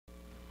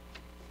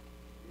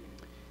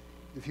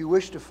If you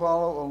wish to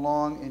follow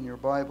along in your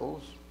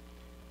Bibles,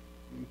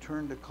 you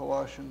turn to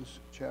Colossians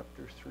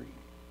chapter 3.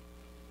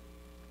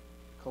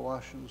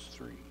 Colossians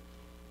 3.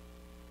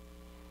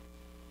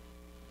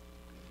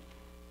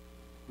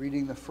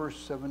 Reading the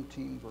first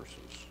 17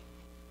 verses.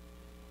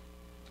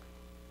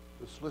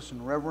 Just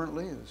listen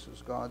reverently. This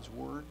is God's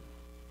Word.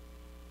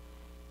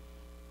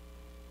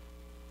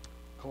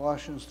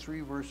 Colossians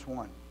 3, verse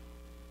 1.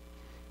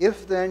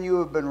 If then you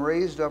have been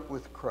raised up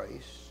with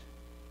Christ,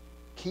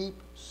 keep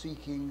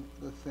seeking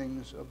the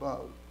things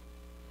above,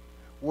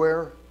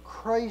 where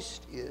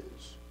Christ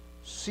is,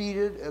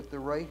 seated at the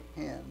right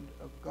hand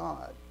of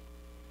God.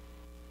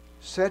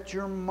 Set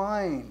your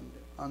mind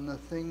on the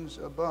things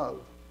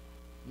above,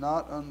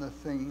 not on the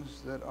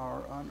things that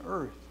are on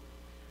earth.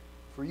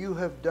 For you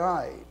have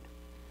died,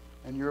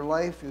 and your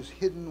life is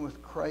hidden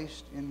with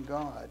Christ in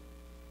God.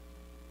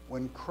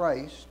 When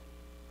Christ,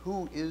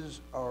 who is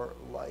our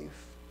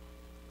life,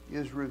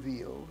 is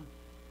revealed,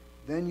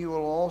 then you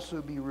will also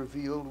be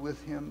revealed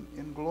with him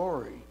in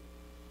glory.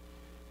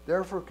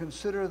 Therefore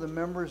consider the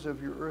members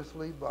of your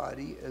earthly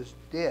body as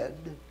dead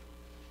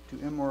to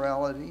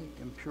immorality,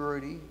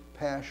 impurity,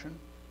 passion,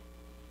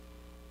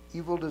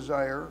 evil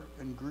desire,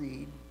 and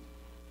greed,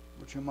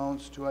 which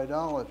amounts to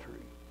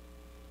idolatry.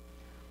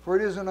 For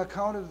it is on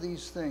account of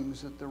these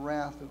things that the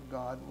wrath of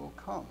God will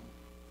come.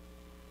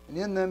 And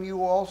in them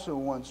you also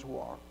once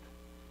walked,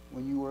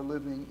 when you were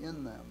living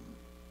in them.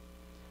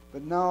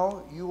 But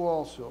now you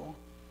also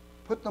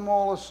put them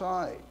all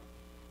aside: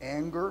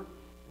 anger,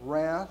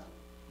 wrath,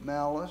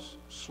 malice,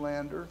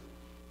 slander,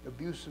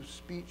 abusive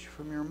speech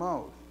from your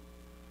mouth.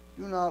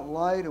 Do not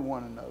lie to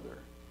one another,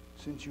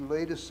 since you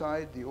laid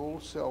aside the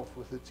old self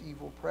with its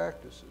evil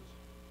practices.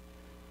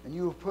 And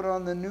you have put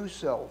on the new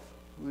self,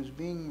 who is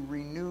being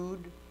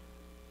renewed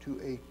to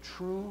a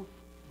true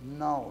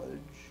knowledge,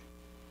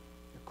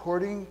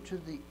 according to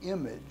the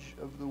image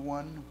of the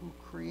one who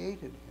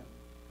created him.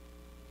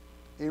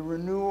 A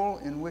renewal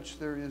in which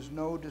there is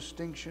no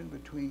distinction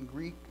between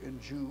Greek and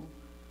Jew,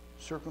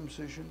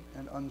 circumcision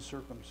and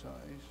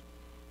uncircumcised,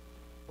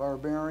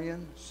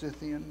 barbarian,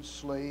 Scythian,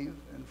 slave,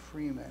 and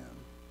free man.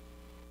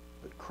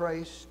 But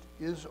Christ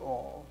is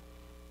all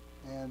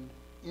and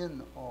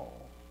in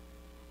all.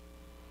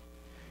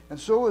 And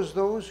so as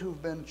those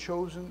who've been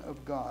chosen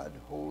of God,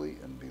 holy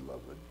and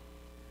beloved,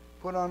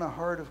 put on a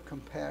heart of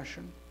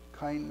compassion,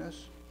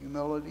 kindness,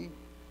 humility,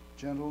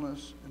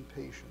 gentleness, and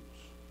patience,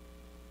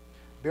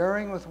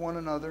 bearing with one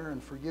another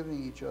and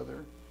forgiving each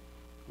other,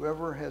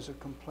 whoever has a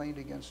complaint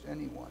against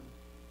anyone.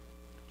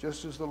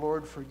 Just as the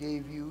Lord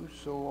forgave you,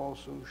 so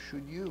also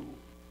should you.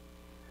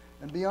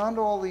 And beyond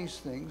all these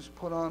things,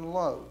 put on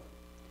love,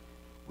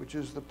 which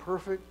is the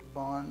perfect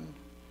bond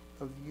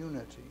of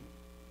unity.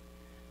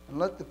 And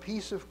let the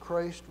peace of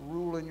Christ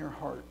rule in your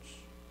hearts,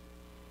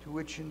 to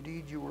which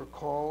indeed you were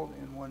called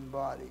in one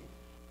body,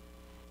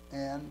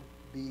 and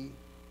be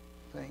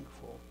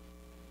thankful.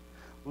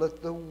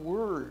 Let the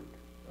word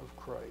of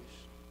Christ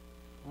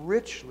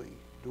richly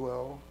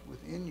dwell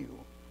within you,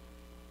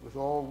 with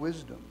all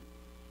wisdom,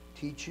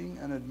 teaching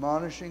and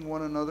admonishing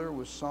one another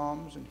with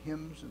psalms and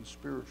hymns and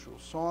spiritual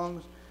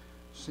songs,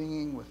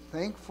 singing with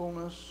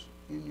thankfulness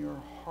in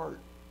your heart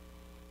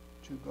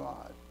to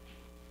God.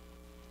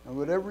 And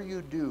whatever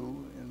you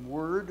do in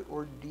word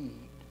or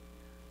deed,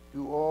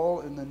 do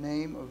all in the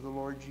name of the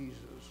Lord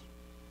Jesus,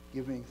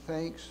 giving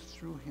thanks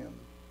through him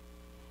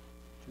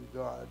to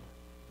God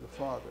the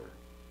Father.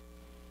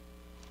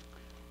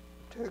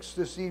 The text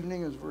this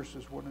evening is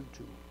verses 1 and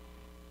 2.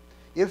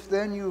 If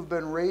then you have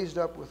been raised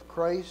up with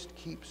Christ,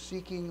 keep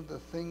seeking the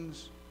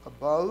things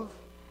above,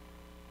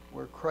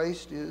 where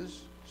Christ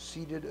is,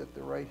 seated at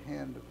the right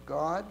hand of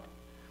God.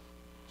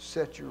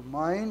 Set your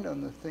mind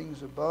on the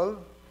things above,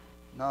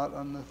 not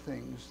on the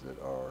things that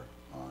are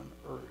on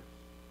earth.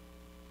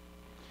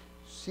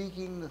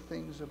 Seeking the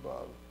things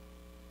above.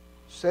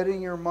 Setting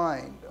your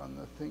mind on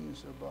the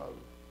things above.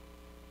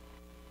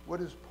 What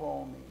does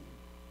Paul mean?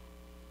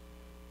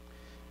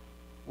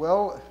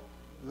 Well,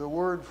 the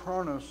word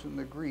phronos in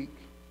the Greek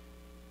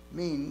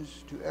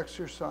means to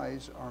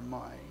exercise our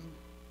mind,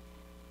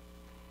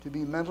 to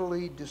be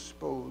mentally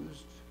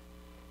disposed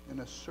in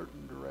a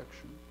certain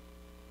direction.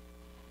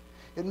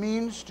 It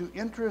means to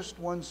interest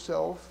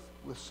oneself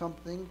with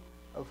something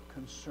of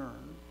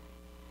concern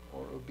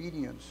or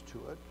obedience to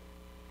it.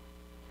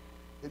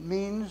 It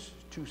means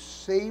to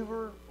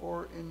savor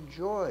or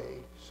enjoy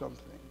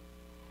something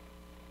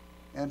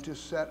and to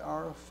set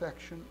our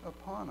affection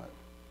upon it.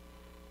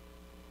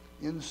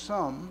 In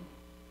sum,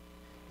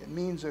 it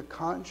means a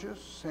conscious,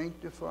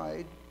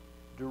 sanctified,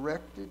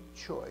 directed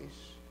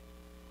choice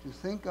to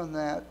think on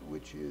that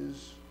which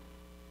is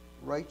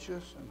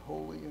righteous and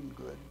holy and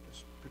good,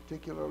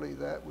 particularly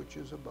that which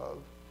is above,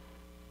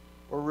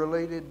 or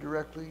related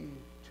directly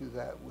to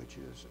that which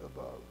is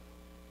above.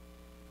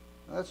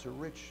 Now, that's a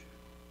rich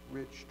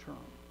term.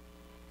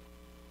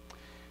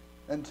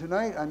 And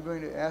tonight I'm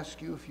going to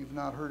ask you, if you've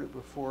not heard it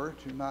before,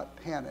 to not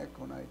panic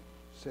when I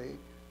say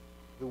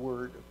the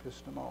word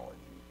epistemology.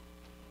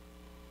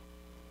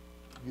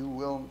 You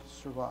will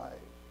survive.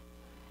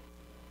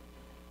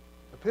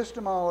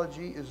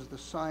 Epistemology is the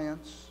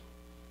science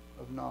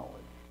of knowledge.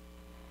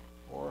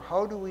 Or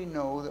how do we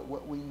know that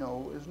what we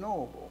know is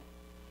knowable?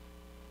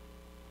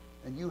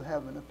 And you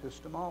have an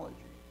epistemology.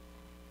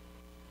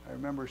 I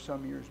remember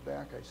some years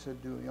back I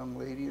said to a young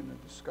lady in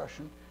a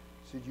discussion,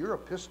 I said, your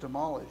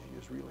epistemology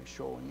is really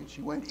showing. And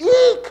she went,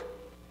 eek!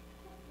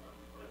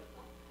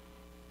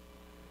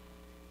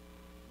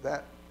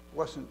 That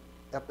wasn't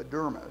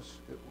epidermis,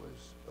 it was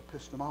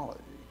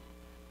epistemology.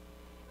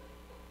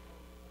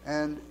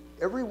 And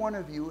every one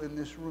of you in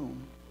this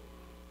room,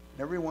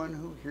 and everyone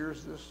who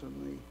hears this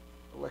in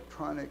the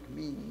electronic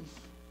means,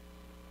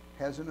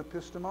 has an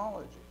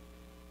epistemology.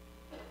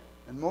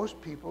 And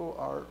most people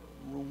are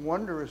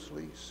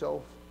wondrously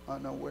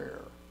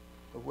self-unaware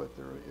of what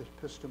their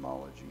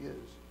epistemology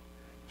is.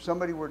 If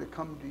somebody were to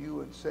come to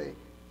you and say,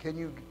 can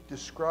you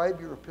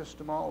describe your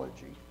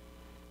epistemology?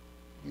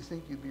 Do you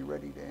think you'd be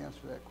ready to answer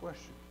that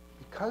question?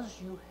 Because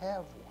you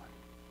have one.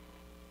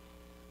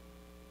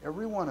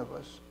 Every one of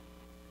us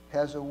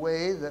has a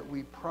way that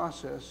we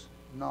process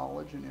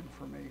knowledge and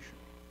information.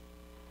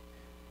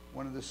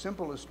 One of the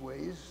simplest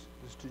ways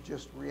is to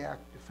just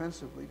react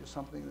defensively to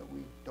something that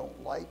we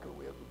don't like or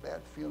we have a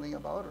bad feeling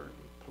about, or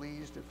be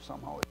pleased if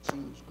somehow it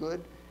seems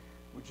good,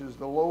 which is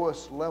the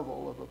lowest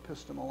level of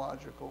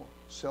epistemological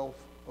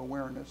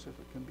self-awareness, if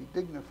it can be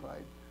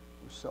dignified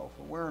with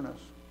self-awareness.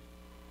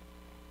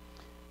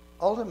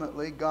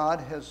 Ultimately, God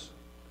has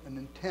an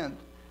intent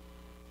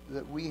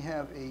that we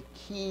have a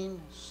keen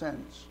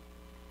sense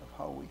of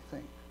how we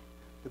think.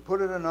 To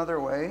put it another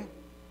way,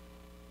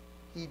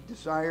 he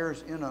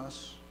desires in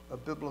us a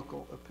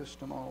biblical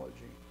epistemology.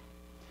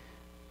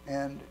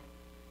 And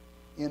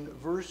in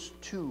verse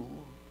 2,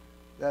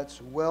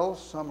 that's well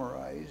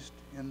summarized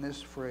in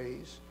this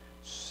phrase,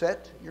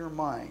 set your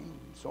mind.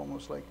 It's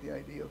almost like the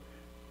idea of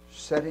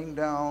setting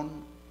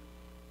down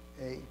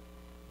a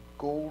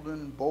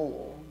golden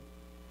bowl,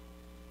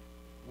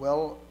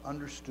 well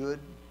understood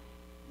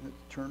in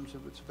terms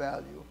of its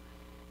value,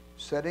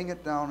 setting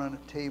it down on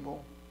a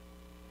table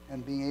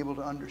and being able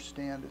to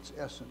understand its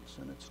essence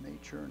and its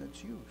nature and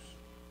its use.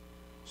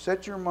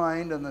 Set your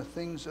mind on the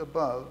things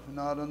above,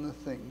 not on the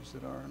things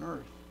that are on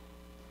earth.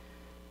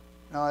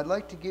 Now, I'd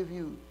like to give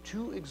you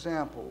two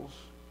examples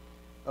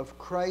of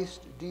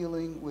Christ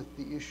dealing with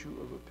the issue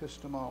of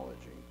epistemology.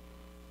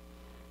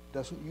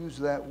 Doesn't use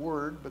that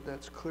word, but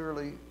that's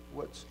clearly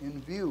what's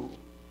in view.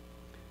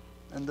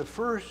 And the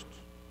first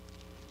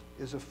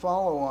is a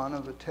follow-on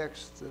of a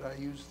text that I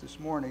used this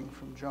morning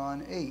from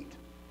John 8.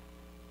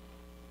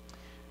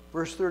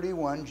 Verse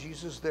 31,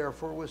 Jesus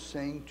therefore was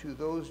saying to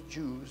those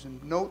Jews,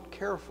 and note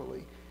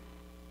carefully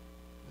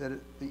that at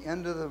the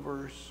end of the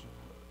verse,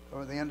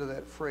 or the end of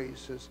that phrase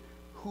says,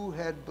 who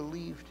had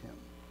believed him.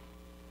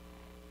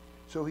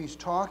 So he's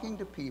talking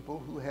to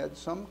people who had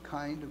some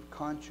kind of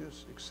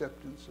conscious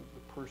acceptance of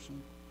the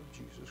person of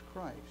Jesus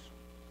Christ.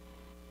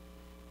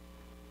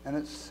 And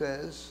it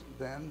says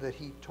then that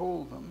he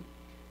told them,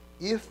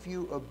 if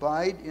you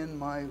abide in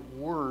my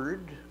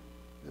word,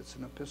 that's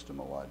an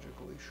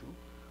epistemological issue,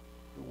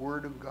 the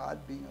word of God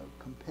being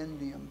a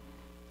compendium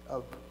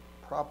of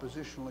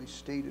propositionally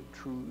stated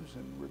truths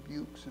and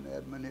rebukes and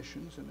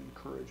admonitions and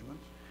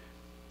encouragements,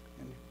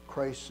 and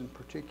Christ in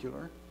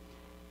particular,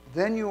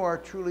 then you are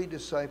truly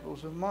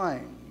disciples of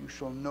mine. You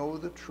shall know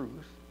the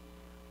truth,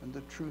 and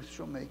the truth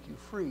shall make you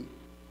free.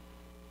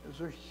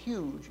 Those are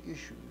huge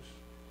issues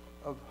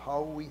of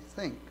how we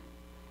think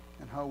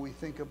and how we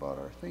think about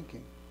our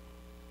thinking.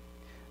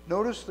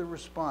 Notice the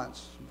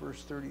response in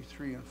verse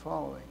 33 and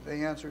following.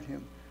 They answered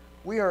him,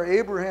 we are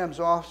Abraham's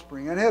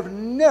offspring and have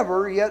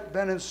never yet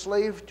been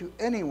enslaved to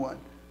anyone.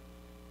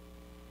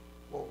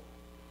 Whoa.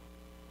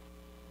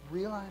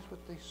 Realize what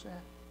they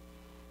said?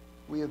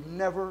 We have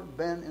never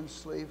been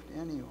enslaved to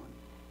anyone.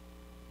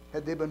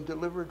 Had they been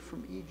delivered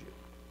from Egypt?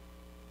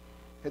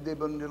 Had they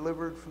been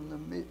delivered from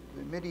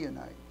the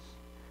Midianites?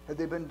 Had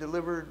they been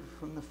delivered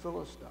from the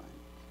Philistines?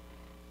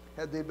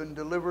 Had they been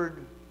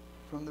delivered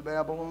from the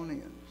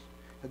Babylonians?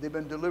 Had they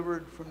been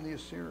delivered from the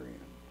Assyrians?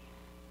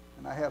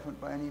 And I haven't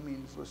by any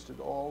means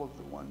listed all of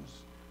the ones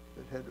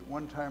that had at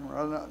one time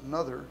or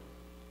another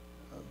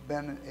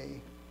been a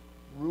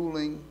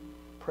ruling,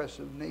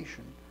 oppressive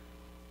nation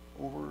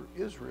over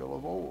Israel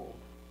of old.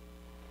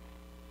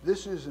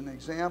 This is an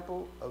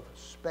example of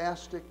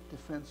spastic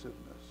defensiveness.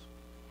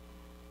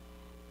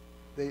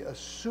 They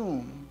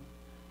assume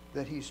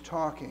that he's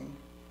talking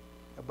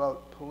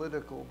about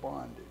political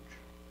bondage.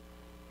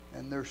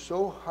 And they're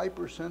so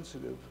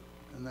hypersensitive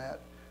in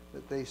that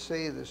they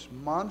say this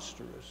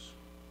monstrous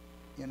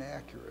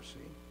inaccuracy.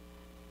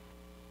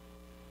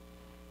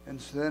 And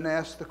so then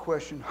ask the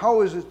question,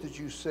 how is it that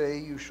you say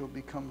you shall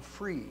become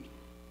free?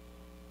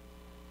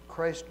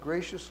 Christ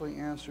graciously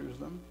answers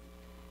them,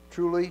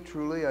 truly,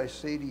 truly, I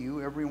say to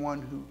you,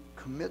 everyone who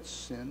commits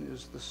sin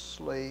is the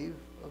slave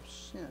of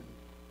sin.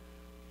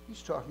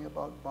 He's talking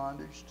about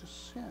bondage to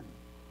sin,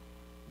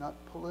 not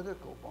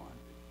political bondage.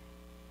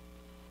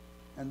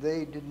 And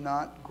they did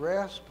not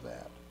grasp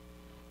that.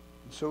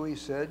 And so he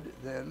said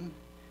then,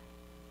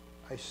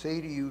 I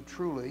say to you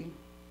truly,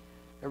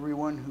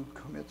 Everyone who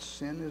commits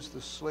sin is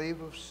the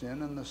slave of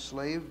sin, and the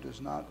slave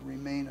does not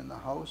remain in the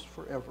house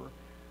forever.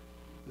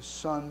 The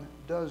Son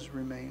does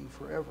remain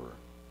forever.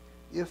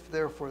 If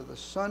therefore the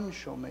Son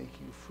shall make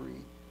you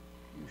free,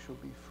 you shall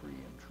be free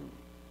in truth.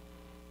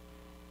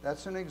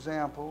 That's an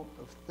example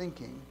of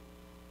thinking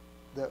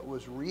that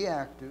was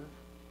reactive,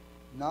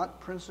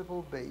 not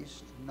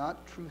principle-based,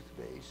 not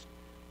truth-based,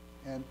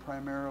 and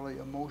primarily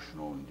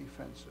emotional and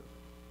defensive.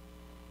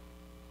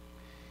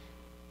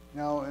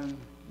 Now in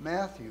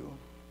Matthew,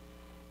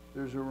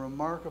 there's a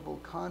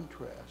remarkable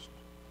contrast,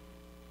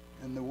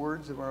 and the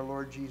words of our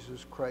Lord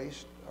Jesus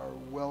Christ are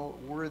well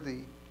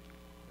worthy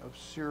of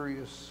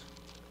serious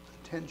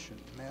attention.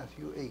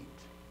 Matthew 8.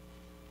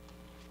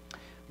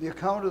 The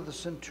account of the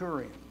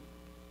centurion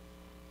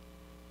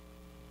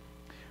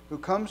who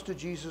comes to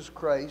Jesus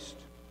Christ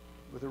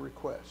with a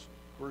request.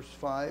 Verse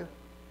 5,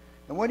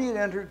 and when he had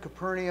entered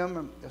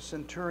Capernaum, a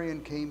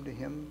centurion came to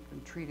him,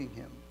 entreating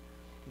him,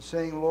 and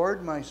saying,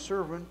 Lord, my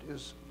servant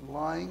is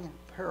lying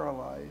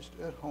paralyzed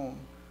at home,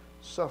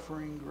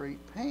 suffering great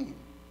pain.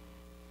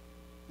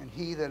 And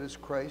he, that is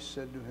Christ,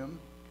 said to him,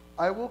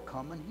 I will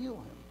come and heal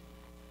him.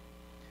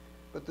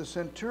 But the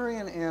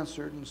centurion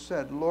answered and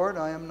said, Lord,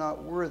 I am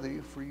not worthy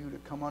for you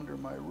to come under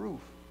my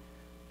roof,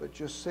 but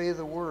just say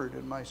the word,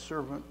 and my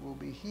servant will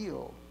be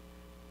healed.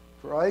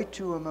 For I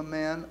too am a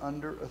man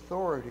under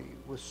authority,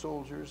 with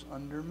soldiers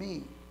under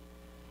me.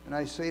 And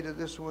I say to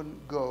this one,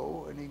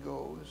 go, and he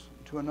goes.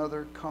 To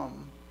another,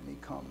 come, and he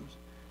comes.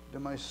 To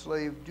my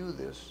slave, do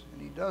this,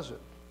 and he does it.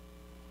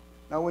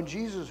 Now when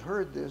Jesus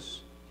heard this,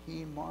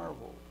 he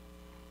marveled.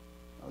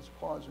 Now let's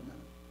pause a minute.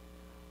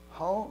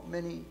 How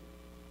many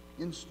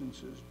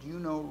instances do you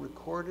know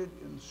recorded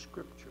in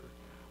Scripture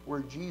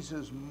where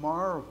Jesus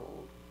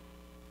marveled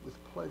with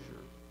pleasure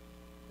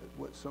at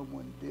what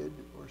someone did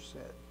or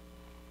said?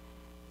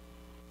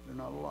 They're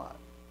not a lot.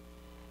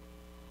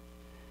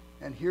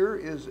 And here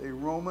is a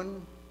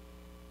Roman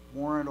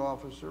warrant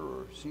officer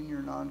or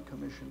senior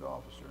non-commissioned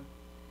officer,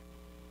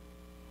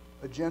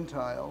 a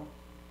Gentile,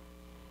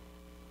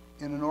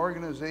 in an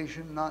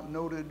organization not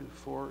noted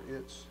for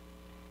its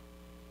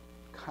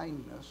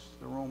kindness,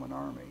 the Roman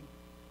army.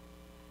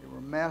 They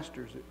were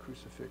masters at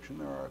crucifixion.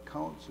 There are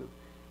accounts of,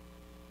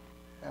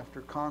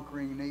 after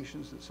conquering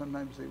nations, that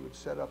sometimes they would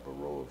set up a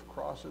row of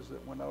crosses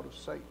that went out of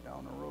sight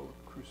down the road,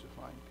 crucifying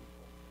people.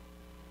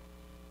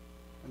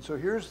 And so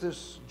here's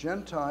this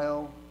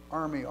Gentile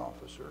army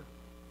officer,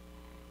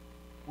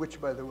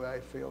 which, by the way, I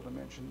failed to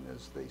mention,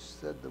 as they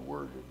said the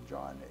word in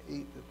John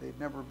 8, that they'd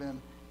never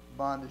been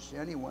bondage to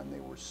anyone.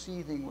 They were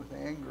seething with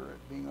anger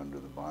at being under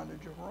the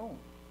bondage of Rome,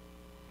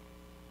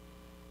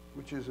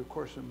 which is, of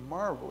course, a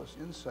marvelous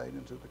insight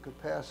into the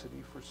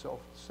capacity for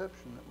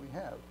self-deception that we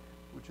have,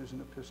 which is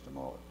an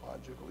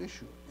epistemological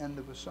issue. End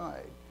of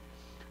aside.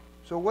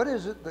 So what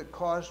is it that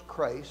caused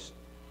Christ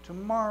to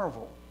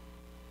marvel?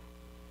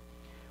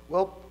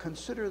 Well,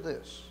 consider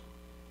this.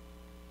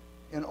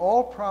 In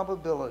all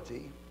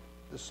probability,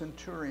 the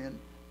centurion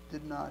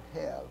did not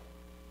have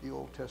the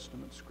Old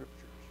Testament scriptures.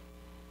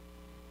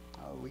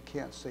 We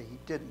can't say he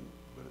didn't,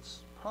 but it's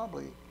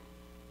probably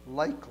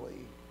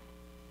likely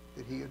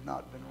that he had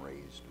not been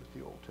raised with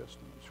the Old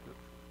Testament scripture.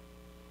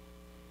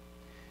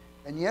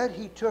 And yet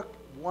he took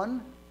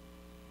one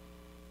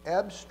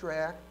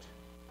abstract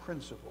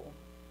principle,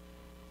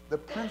 the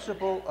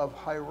principle of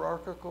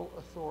hierarchical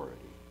authority,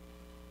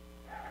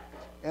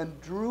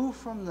 and drew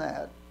from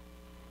that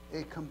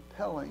a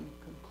compelling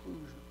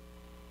conclusion.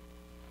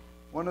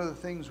 One of the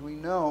things we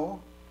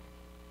know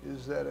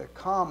is that a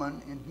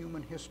common in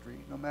human history,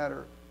 no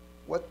matter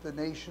what the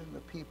nation,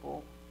 the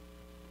people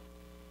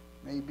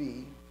may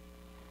be,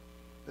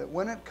 that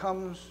when it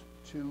comes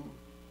to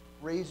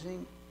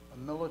raising a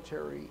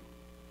military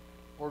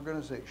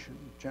organization,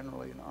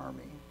 generally an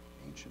army,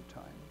 ancient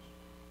times,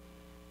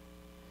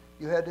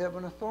 you had to have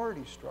an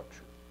authority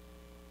structure.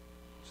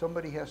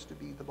 Somebody has to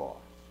be the boss.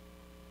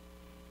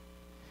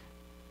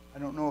 I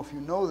don't know if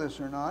you know this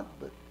or not,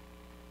 but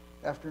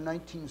after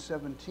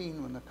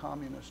 1917, when the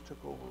communists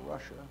took over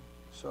Russia,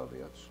 the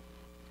Soviets,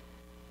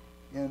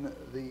 in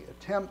the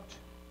attempt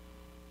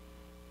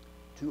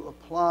to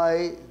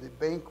apply the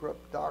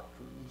bankrupt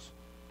doctrines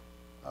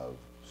of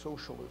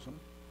socialism,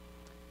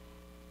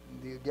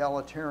 and the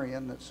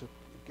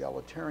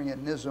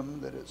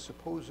egalitarianism that it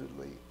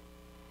supposedly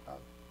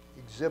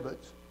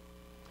exhibits,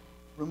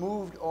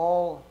 removed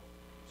all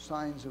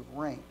signs of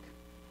rank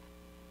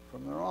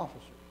from their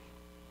officers.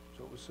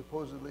 So it was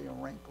supposedly a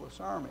rankless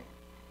army.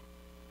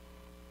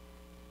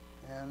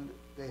 And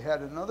they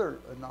had another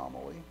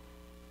anomaly,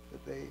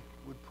 that they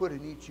would put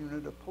in each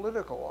unit a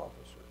political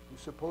officer who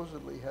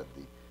supposedly had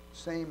the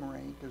same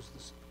rank as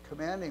the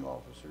commanding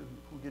officer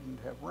who didn't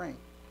have rank.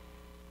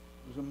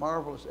 It was a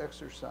marvelous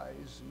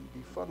exercise in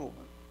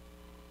befuddlement.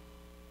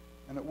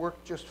 And it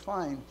worked just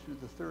fine through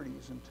the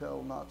 30s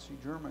until Nazi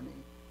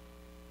Germany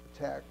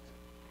attacked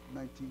in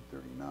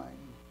 1939.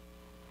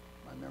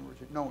 My memory,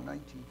 no,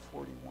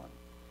 1941.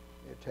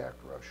 They attacked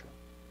Russia.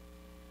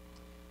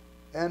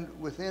 And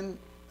within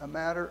a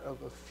matter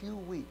of a few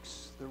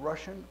weeks, the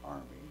Russian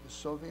army the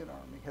Soviet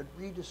Army, had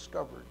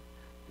rediscovered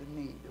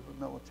the need of a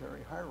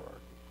military hierarchy.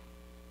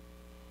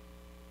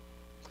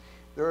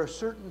 There are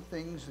certain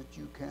things that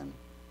you can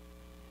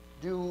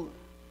do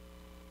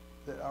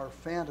that are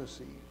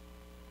fantasy,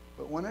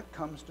 but when it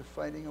comes to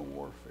fighting a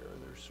warfare,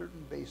 there are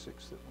certain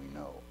basics that we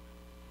know.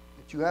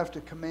 That you have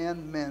to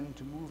command men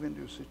to move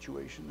into a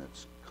situation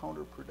that's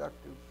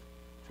counterproductive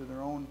to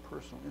their own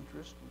personal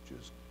interest, which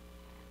is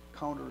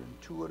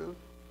counterintuitive,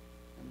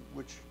 and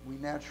which we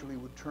naturally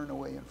would turn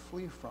away and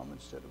flee from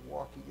instead of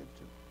walking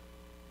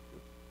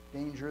into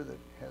danger that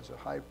has a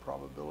high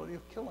probability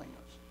of killing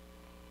us.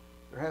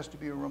 There has to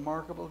be a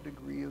remarkable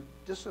degree of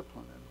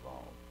discipline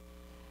involved.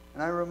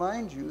 And I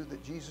remind you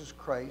that Jesus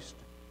Christ,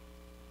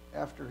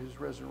 after his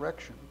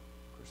resurrection,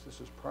 of course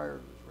this is prior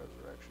to his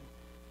resurrection,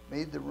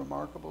 made the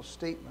remarkable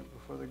statement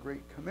before the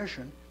Great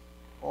Commission,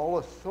 all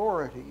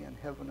authority in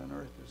heaven and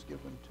earth is given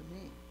to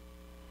me.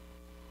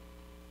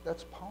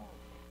 That's powerful.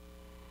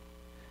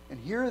 And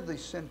here the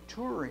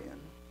centurion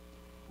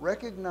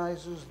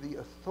recognizes the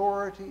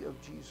authority of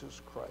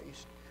Jesus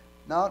Christ,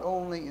 not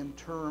only in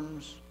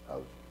terms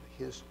of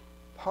his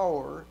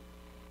power,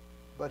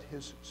 but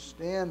his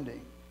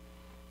standing.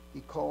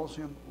 He calls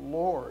him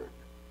Lord.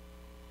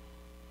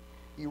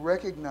 He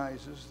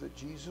recognizes that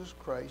Jesus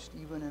Christ,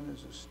 even in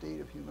his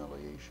state of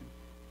humiliation,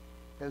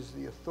 has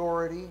the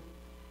authority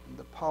and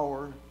the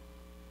power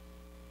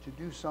to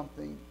do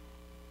something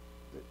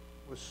that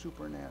was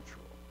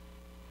supernatural.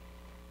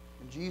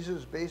 And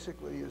Jesus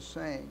basically is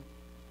saying,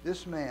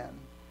 this man,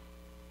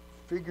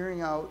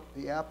 figuring out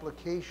the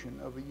application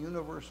of a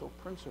universal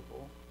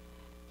principle,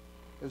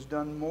 has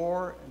done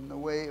more in the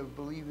way of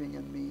believing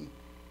in me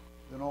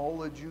than all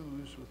the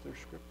Jews with their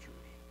scriptures.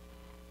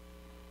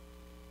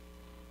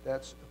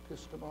 That's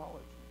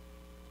epistemology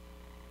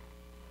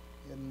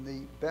in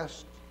the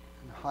best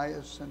and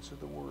highest sense of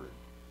the word,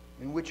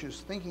 in which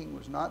his thinking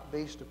was not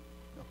based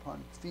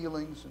upon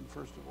feelings and,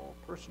 first of all,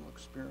 personal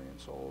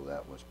experience, although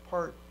that was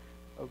part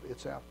of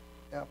its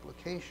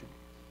application,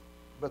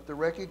 but the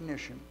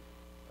recognition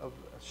of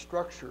a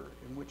structure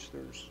in which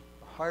there's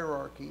a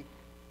hierarchy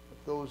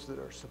of those that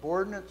are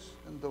subordinates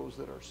and those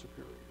that are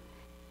superiors.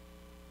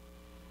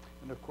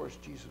 And of course,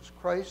 Jesus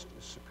Christ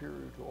is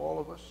superior to all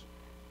of us,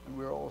 and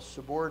we're all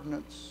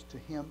subordinates to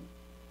him,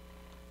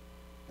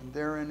 and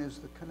therein is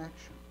the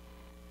connection.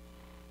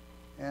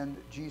 And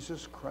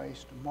Jesus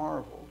Christ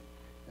marveled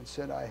and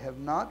said, I have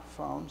not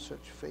found such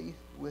faith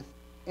with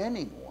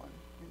anyone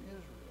in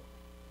Israel.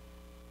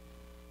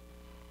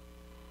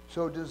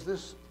 So does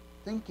this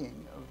thinking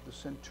of the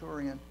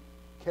centurion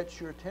catch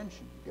your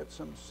attention? You get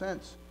some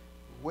sense,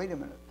 wait a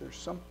minute, there's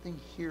something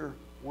here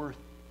worth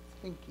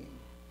thinking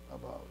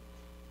about.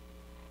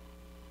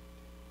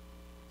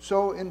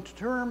 So in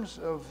terms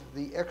of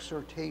the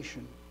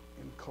exhortation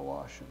in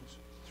Colossians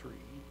 3,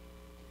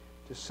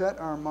 to set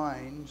our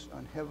minds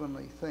on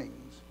heavenly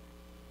things,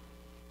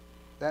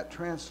 that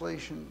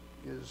translation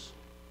is,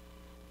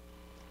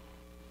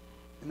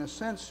 in a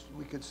sense,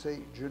 we could say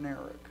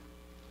generic,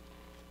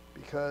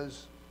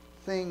 because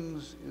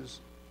things is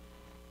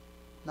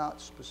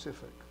not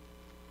specific.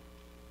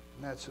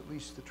 And that's at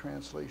least the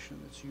translation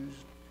that's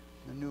used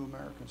in the New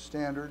American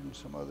Standard and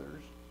some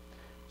others.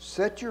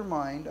 Set your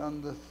mind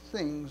on the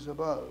things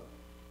above.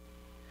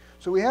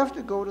 So we have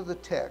to go to the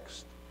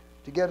text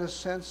to get a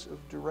sense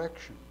of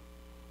direction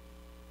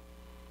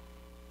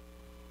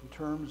in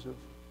terms of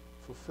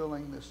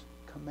fulfilling this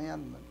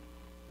commandment.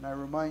 And I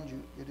remind you,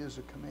 it is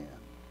a command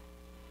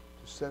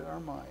to set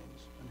our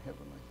minds on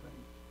heavenly things.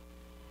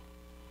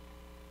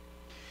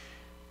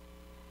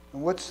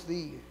 And what's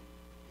the,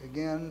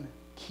 again,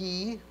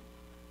 key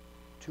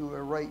to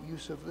a right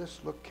use of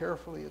this? Look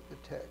carefully at the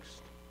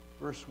text.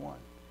 Verse 1.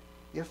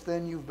 If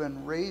then you've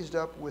been raised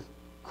up with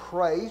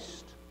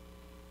Christ,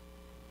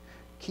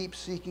 keep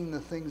seeking the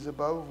things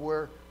above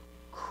where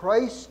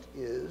Christ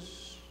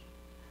is,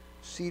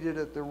 seated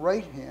at the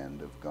right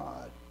hand of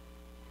God.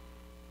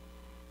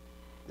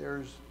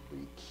 There's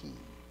the key.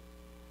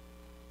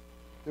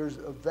 There's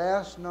a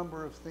vast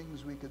number of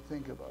things we could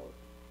think about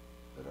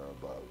that are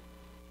above.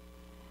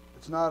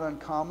 It's not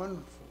uncommon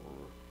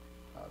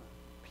for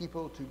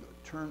people to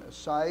turn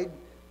aside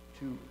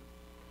to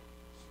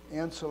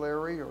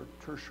ancillary or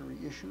tertiary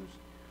issues.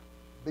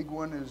 Big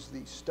one is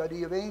the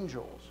study of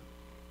angels.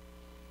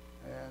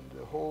 And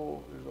there's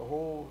a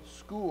whole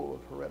school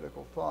of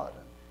heretical thought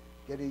and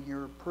getting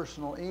your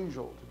personal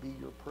angel to be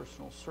your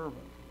personal servant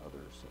and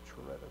other such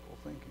heretical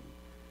thinking.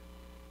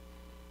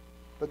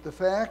 But the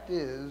fact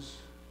is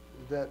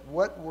that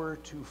what we're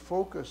to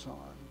focus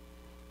on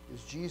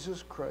is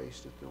Jesus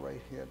Christ at the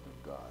right hand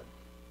of God.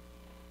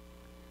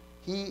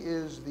 He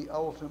is the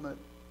ultimate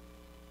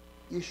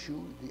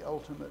issue, the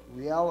ultimate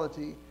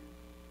reality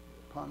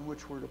upon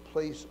which we're to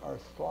place our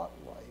thought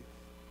life.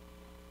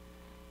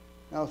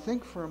 Now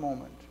think for a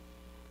moment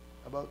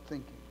about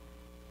thinking.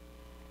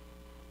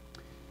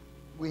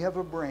 We have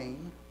a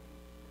brain.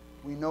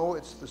 We know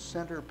it's the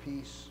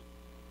centerpiece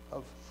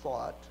of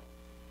thought.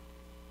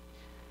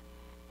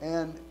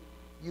 And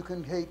you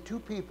can take two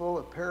people,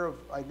 a pair of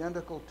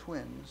identical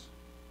twins,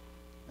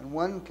 And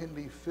one can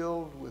be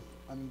filled with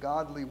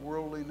ungodly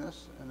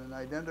worldliness, and an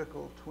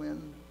identical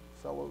twin,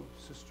 fellow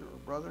sister or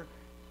brother,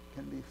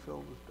 can be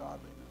filled with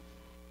godliness.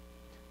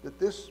 That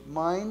this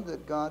mind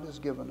that God has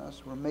given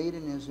us, we're made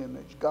in His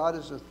image, God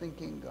is a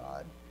thinking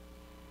God,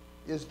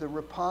 is the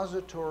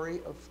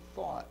repository of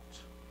thought.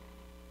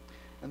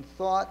 And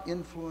thought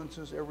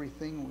influences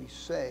everything we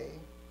say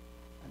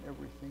and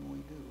everything we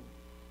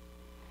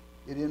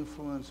do. It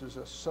influences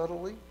us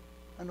subtly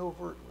and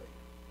overtly.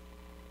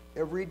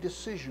 Every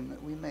decision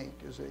that we make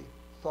is a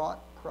thought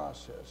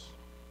process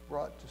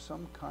brought to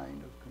some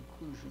kind of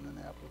conclusion and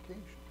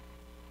application.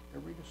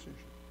 Every decision.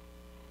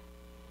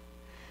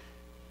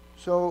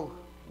 So,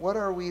 what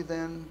are we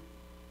then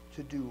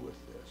to do with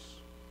this?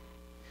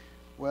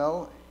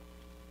 Well,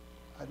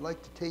 I'd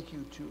like to take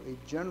you to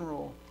a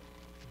general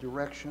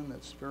direction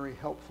that's very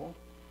helpful.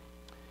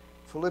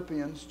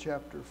 Philippians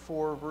chapter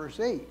 4, verse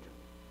 8.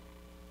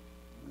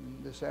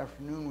 And this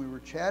afternoon we were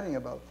chatting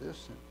about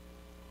this, and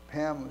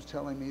Pam was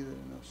telling me that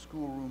in a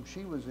schoolroom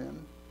she was in,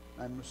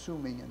 I'm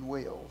assuming in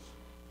Wales,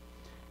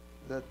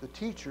 that the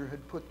teacher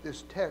had put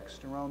this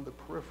text around the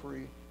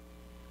periphery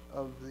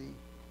of the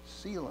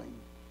ceiling,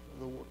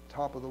 the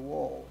top of the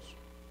walls.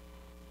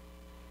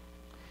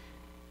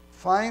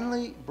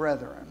 Finally,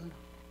 brethren,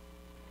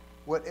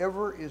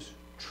 whatever is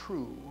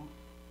true,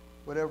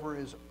 whatever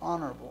is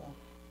honorable,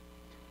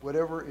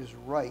 whatever is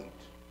right,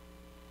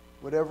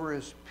 whatever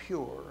is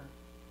pure,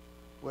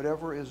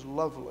 whatever is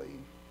lovely,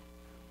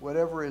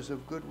 whatever is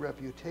of good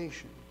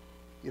reputation,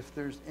 if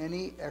there's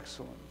any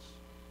excellence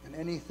and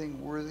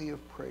anything worthy of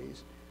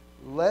praise,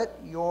 let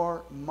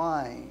your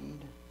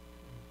mind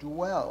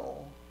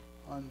dwell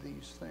on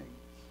these things.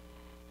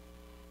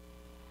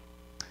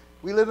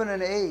 We live in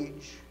an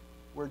age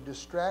where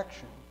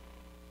distraction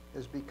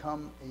has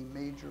become a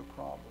major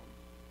problem.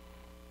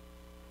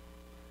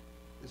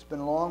 It's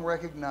been long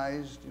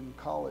recognized in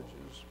colleges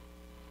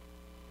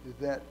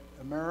that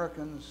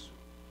Americans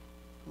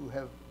who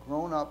have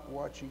grown up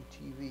watching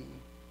TV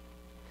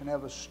can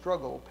have a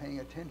struggle paying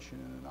attention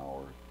in an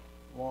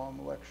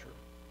hour-long lecture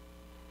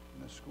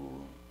in a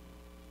schoolroom,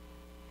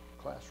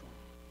 classroom.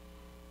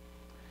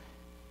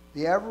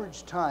 The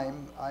average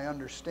time, I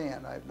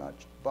understand, I've not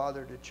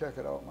bothered to check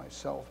it out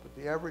myself, but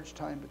the average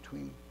time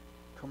between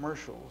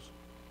commercials,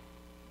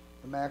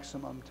 the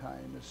maximum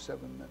time is 7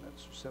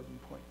 minutes, or 7.5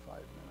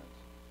 minutes.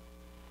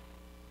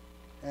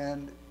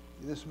 And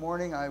this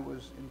morning I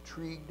was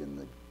intrigued in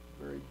the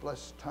very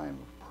blessed time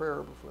of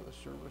prayer before the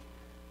service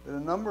that a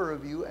number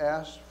of you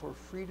asked for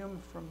freedom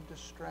from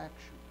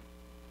distraction.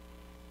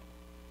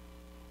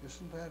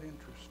 Isn't that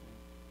interesting?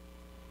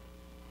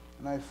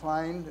 And I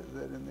find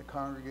that in the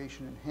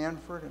congregation in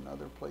Hanford and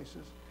other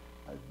places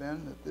I've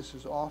been, that this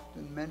is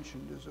often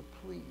mentioned as a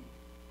plea,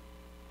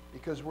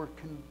 because we're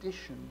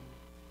conditioned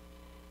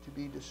to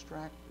be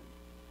distracted.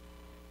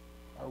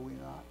 Are we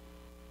not?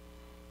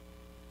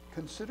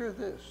 Consider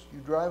this.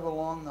 You drive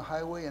along the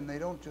highway and they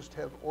don't just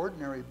have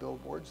ordinary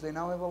billboards, they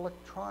now have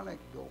electronic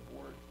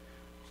billboards.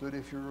 So that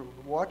if you're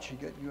watching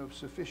it and you have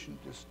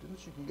sufficient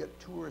distance, you can get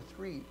 2 or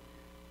 3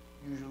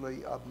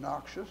 usually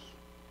obnoxious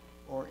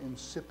or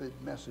insipid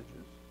messages.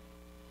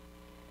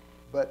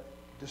 But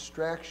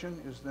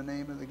distraction is the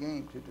name of the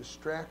game, to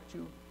distract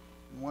you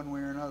in one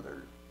way or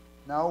another.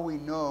 Now we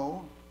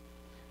know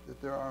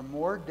that there are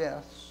more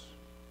deaths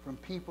from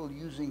people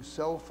using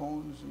cell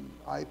phones and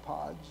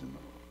iPods and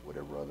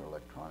whatever other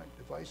electronic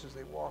devices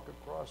they walk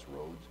across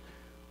roads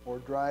or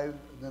drive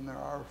than there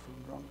are from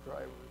drunk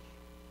drivers.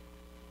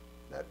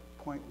 That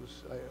point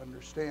was, I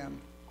understand,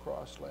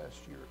 crossed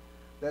last year.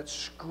 That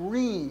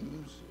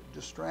screams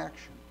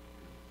distraction.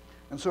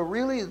 And so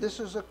really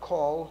this is a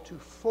call to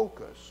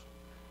focus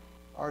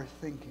our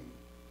thinking.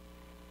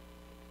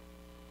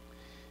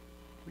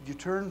 Would you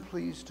turn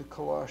please to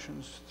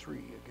Colossians 3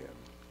 again?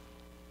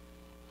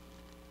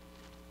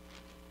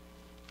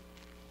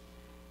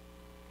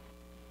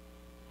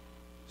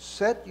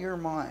 Set your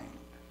mind.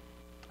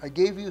 I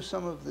gave you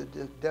some of the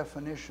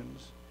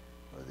definitions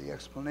or the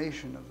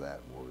explanation of that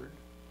word.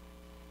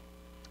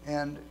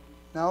 And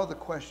now the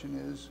question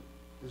is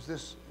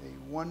this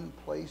a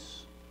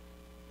one-place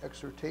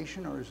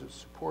exhortation or is it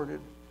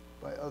supported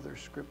by other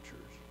scriptures?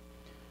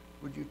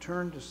 Would you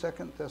turn to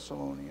 2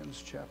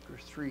 Thessalonians chapter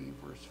 3,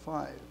 verse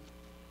 5?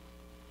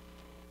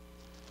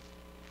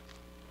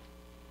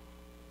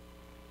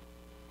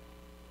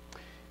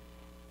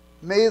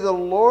 May the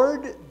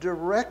Lord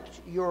direct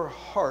your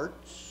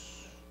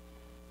hearts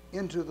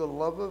into the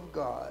love of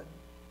God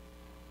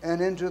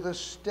and into the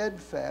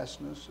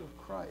steadfastness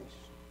of Christ.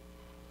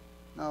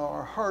 Now,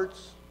 our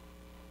hearts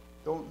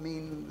don't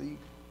mean the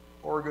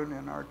organ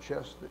in our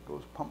chest that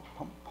goes pump,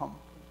 pump, pump,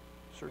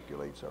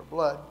 circulates our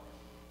blood.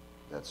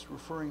 That's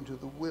referring to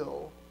the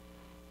will,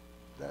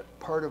 that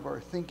part of our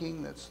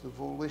thinking that's the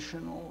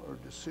volitional or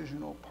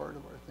decisional part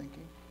of our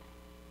thinking.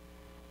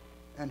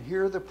 And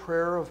here the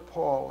prayer of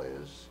Paul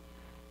is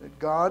that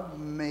God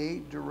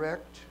may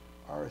direct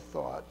our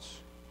thoughts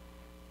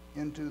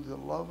into the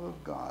love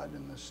of God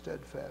and the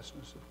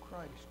steadfastness of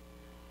Christ.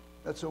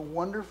 That's a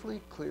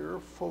wonderfully clear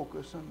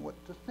focus on what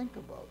to think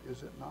about,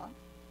 is it not?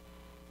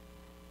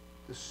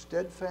 the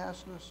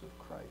steadfastness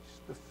of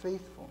Christ, the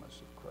faithfulness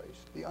of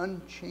Christ, the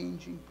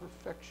unchanging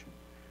perfection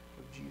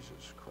of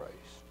Jesus Christ,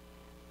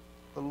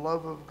 the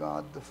love of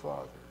God the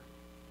Father,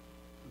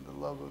 and the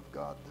love of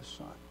God the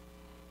Son.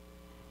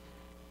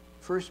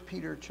 1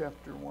 Peter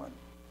chapter 1.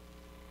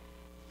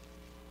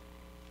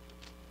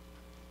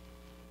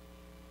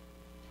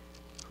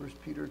 1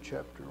 Peter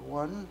chapter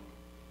 1,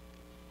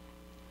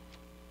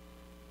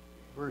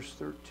 verse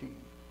 13.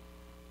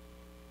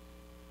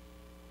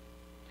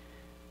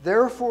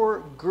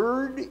 Therefore,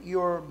 gird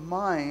your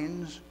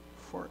minds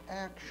for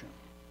action.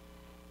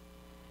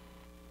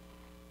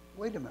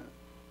 Wait a minute.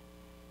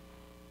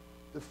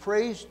 The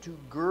phrase to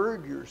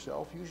gird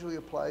yourself usually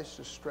applies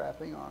to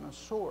strapping on a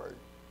sword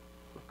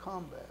for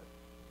combat.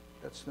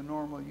 That's the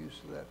normal use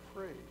of that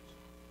phrase.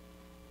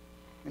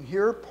 And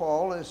here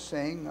Paul is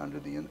saying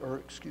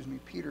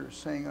Peter is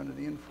saying under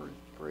the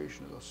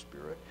inspiration of the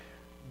Spirit,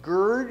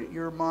 gird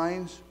your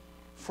minds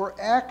for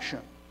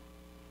action.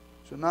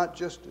 So not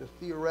just a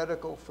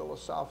theoretical,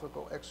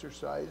 philosophical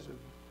exercise of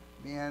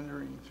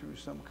meandering through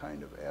some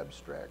kind of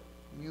abstract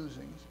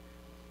musings,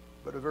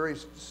 but a very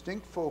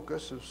distinct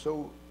focus of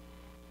so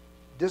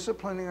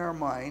disciplining our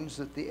minds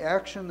that the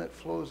action that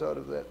flows out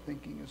of that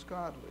thinking is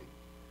godly.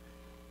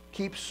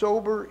 Keep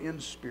sober in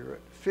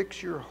spirit.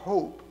 Fix your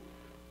hope.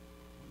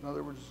 In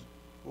other words,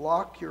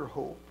 lock your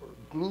hope, or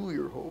glue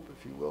your hope,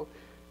 if you will,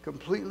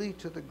 completely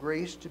to the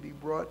grace to be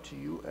brought to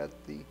you at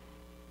the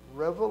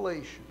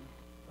revelation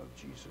of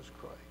Jesus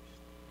Christ.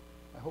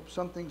 I hope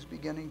something's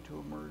beginning to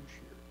emerge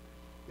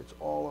here. It's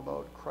all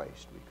about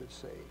Christ, we could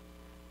say.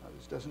 Now,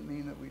 this doesn't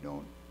mean that we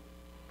don't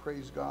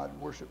praise God,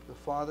 worship the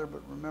Father,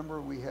 but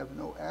remember, we have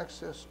no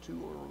access to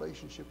or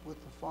relationship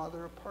with the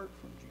Father apart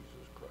from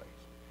Jesus Christ.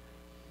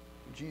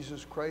 And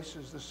Jesus Christ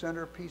is the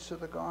centerpiece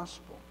of the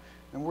gospel.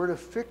 And we're to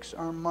fix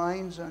our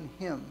minds on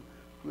him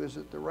who is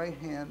at the right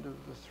hand of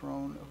the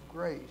throne of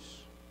grace.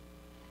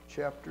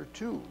 Chapter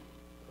 2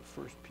 of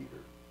 1 Peter,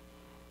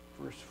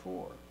 verse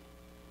 4.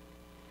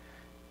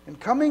 And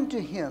coming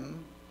to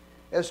him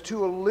as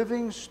to a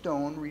living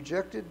stone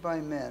rejected by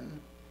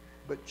men,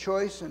 but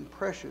choice and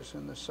precious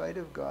in the sight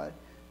of God,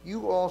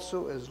 you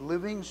also as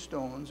living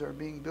stones are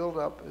being built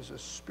up as a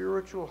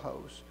spiritual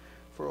house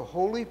for a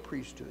holy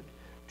priesthood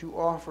to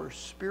offer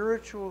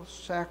spiritual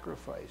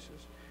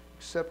sacrifices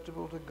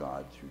acceptable to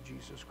God through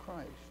Jesus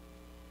Christ.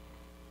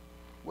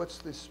 What's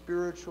the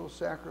spiritual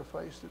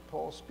sacrifice that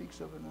Paul speaks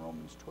of in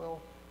Romans 12?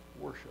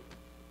 Worship.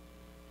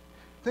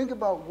 Think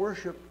about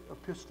worship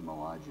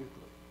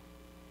epistemologically.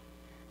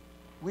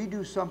 We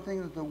do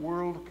something that the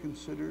world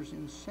considers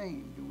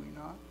insane, do we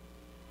not?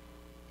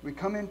 We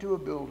come into a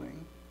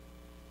building,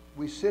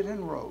 we sit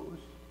in rows,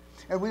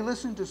 and we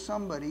listen to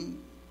somebody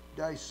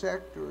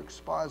dissect or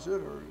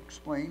exposit or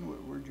explain,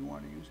 what word you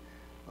want to use,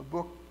 a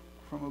book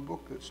from a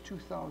book that's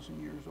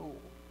 2,000 years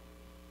old.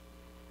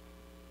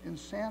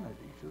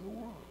 Insanity to the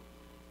world.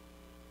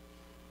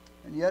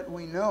 And yet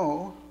we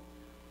know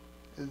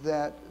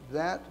that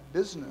that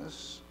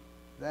business,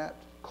 that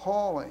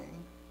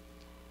calling,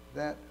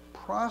 that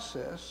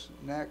process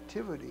and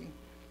activity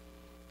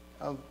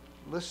of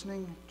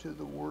listening to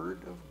the Word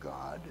of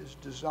God is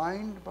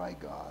designed by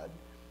God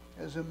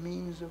as a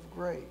means of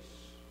grace.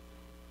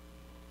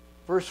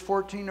 Verse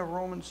 14 of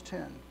Romans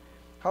 10.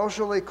 How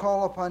shall they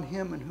call upon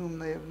him in whom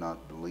they have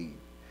not believed?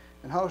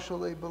 And how shall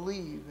they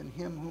believe in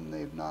him whom they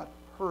have not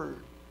heard?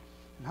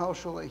 And how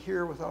shall they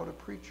hear without a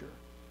preacher?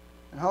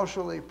 And how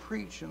shall they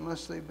preach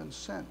unless they've been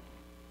sent?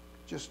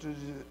 Just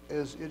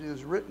as it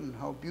is written,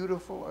 how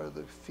beautiful are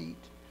the feet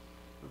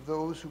of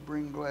those who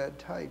bring glad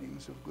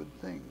tidings of good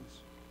things.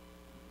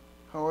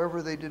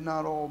 However, they did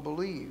not all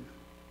believe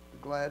the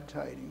glad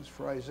tidings,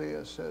 for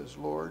Isaiah says,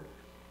 Lord,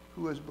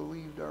 who has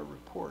believed our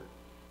report?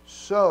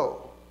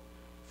 So,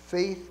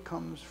 faith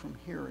comes from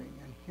hearing,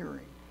 and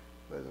hearing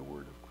by the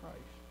word of Christ.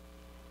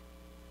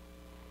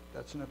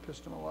 That's an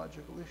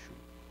epistemological issue.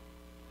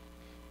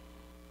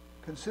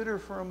 Consider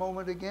for a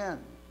moment again,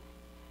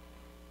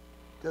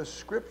 does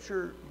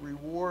Scripture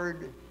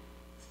reward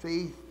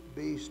faith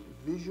based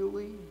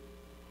visually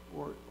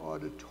or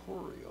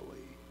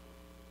auditorially?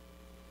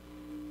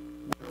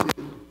 What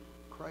did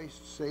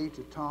Christ say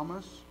to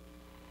Thomas?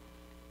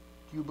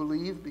 Do you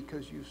believe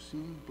because you've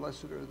seen?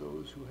 Blessed are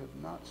those who have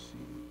not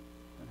seen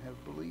and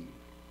have believed.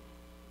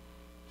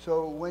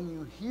 So when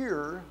you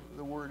hear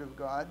the Word of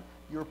God,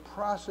 you're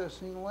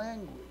processing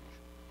language.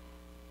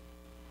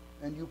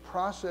 And you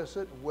process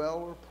it well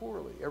or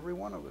poorly. Every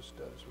one of us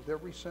does. With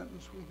every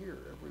sentence we hear,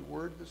 every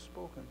word that's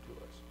spoken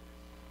to us.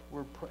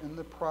 We're in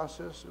the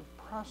process of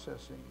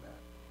processing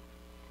that.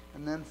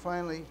 And then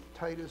finally,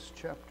 Titus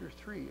chapter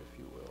 3, if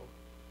you will.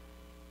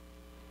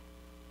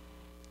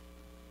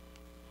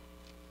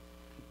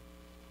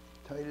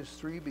 Titus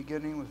 3,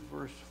 beginning with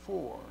verse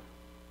 4.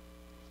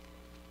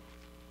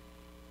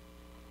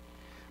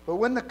 But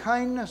when the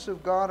kindness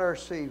of God our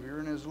Savior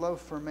and his love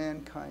for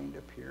mankind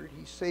appeared,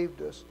 he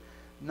saved us,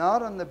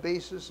 not on the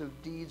basis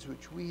of deeds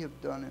which we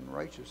have done in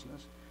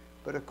righteousness,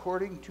 but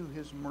according to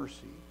his mercy,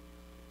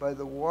 by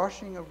the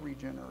washing of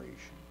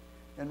regeneration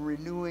and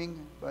renewing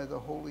by the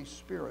Holy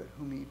Spirit,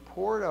 whom he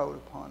poured out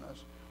upon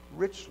us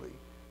richly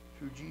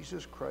through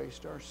Jesus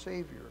Christ our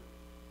Savior,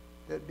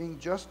 that being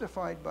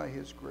justified by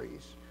his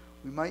grace,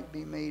 we might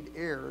be made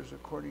heirs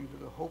according to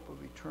the hope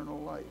of eternal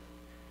life.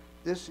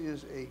 This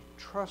is a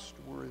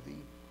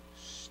trustworthy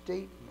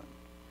statement.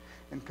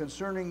 And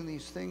concerning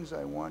these things,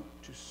 I want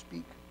to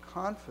speak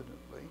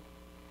confidently.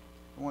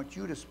 I want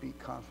you to speak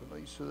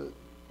confidently so that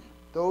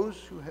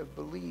those who have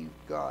believed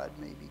God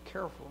may be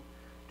careful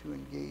to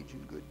engage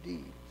in good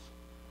deeds.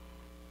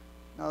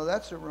 Now,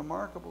 that's a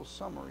remarkable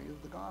summary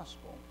of the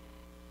gospel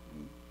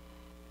in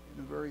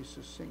a very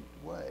succinct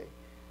way.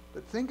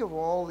 But think of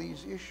all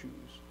these issues: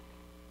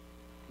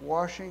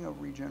 washing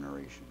of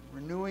regeneration,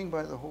 renewing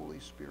by the Holy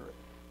Spirit,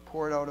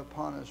 poured out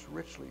upon us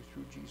richly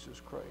through Jesus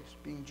Christ,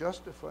 being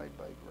justified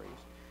by grace,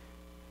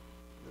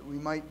 that we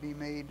might be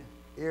made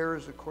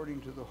heirs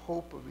according to the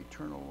hope of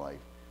eternal life.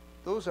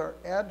 Those are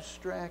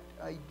abstract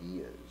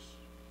ideas.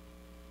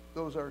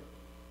 Those are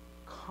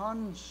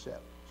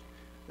concepts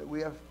that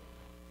we have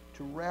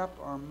to wrap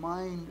our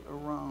mind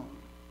around,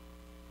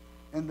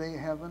 and they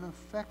have an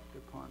effect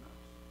upon us.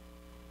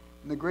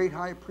 In the great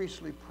high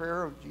priestly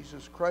prayer of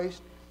Jesus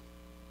Christ,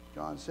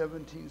 John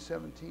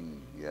 17:17,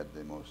 he had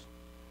the most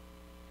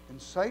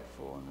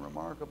insightful and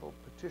remarkable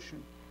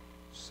petition: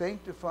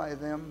 sanctify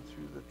them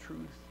through the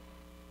truth.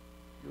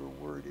 Your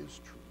word is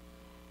truth.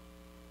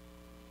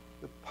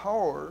 The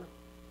power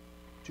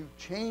to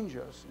change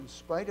us in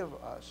spite of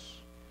us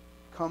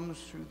comes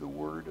through the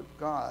word of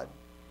God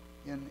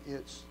in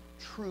its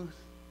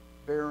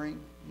truth-bearing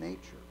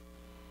nature.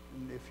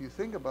 And if you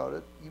think about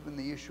it, even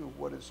the issue of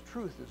what is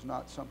truth is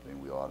not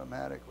something we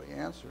automatically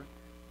answer.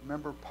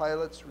 Remember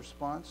Pilate's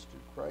response to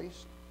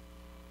Christ?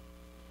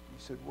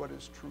 He said, "What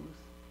is truth?"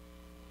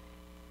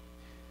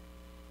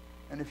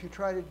 And if you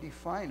try to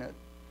define it,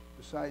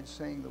 besides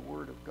saying the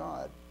word of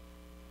God,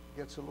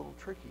 it gets a little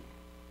tricky.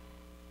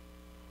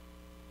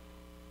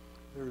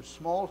 There's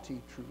small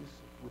t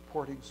truth,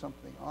 reporting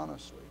something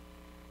honestly.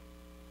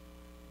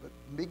 But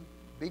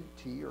big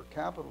T or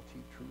capital T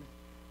truth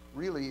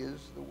really is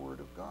the Word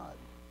of God.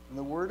 And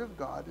the Word of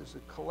God is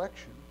a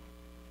collection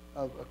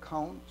of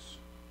accounts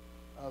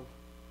of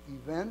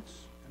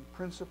events and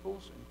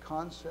principles and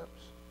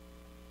concepts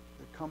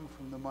that come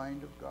from the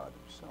mind of God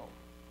himself.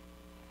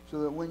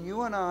 So that when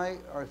you and I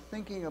are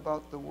thinking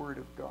about the Word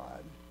of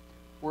God,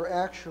 we're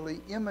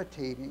actually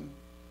imitating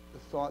the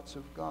thoughts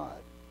of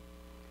God.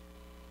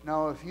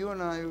 Now, if you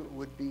and I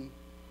would be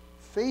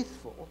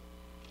faithful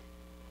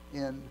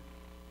in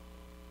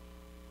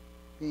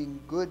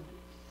being good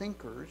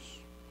thinkers,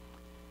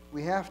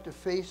 we have to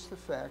face the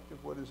fact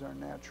of what is our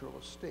natural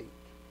estate,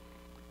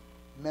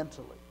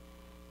 mentally,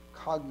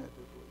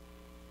 cognitively,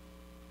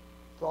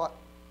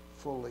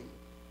 thoughtfully.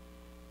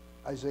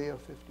 Isaiah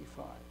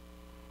 55,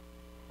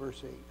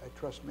 verse 8. I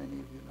trust many of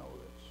you know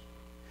this.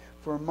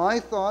 For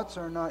my thoughts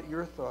are not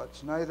your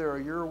thoughts, neither are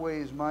your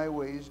ways my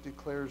ways,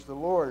 declares the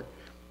Lord.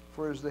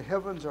 For as the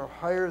heavens are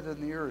higher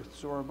than the earth,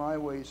 so are my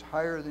ways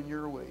higher than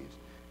your ways,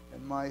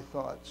 and my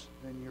thoughts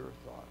than your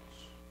thoughts.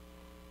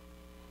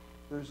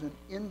 There's an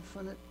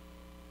infinite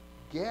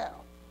gap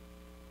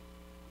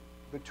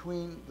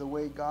between the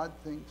way God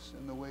thinks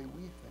and the way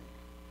we think.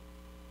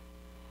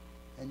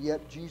 And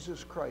yet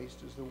Jesus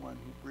Christ is the one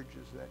who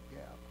bridges that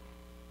gap.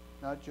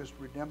 Not just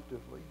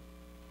redemptively,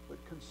 but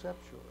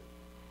conceptually.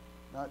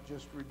 Not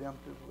just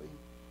redemptively,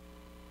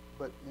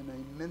 but in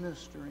a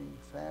ministering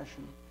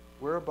fashion,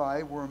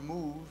 whereby we're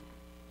moved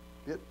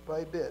bit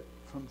by bit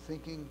from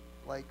thinking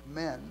like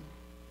men,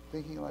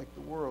 thinking like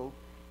the world,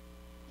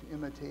 to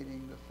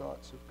imitating the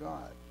thoughts of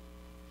God.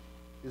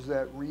 Is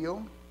that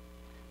real?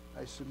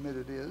 I submit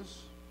it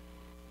is.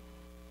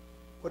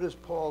 What does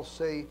Paul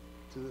say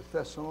to the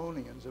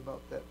Thessalonians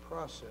about that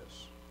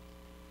process?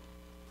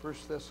 1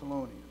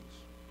 Thessalonians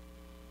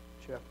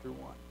chapter 1.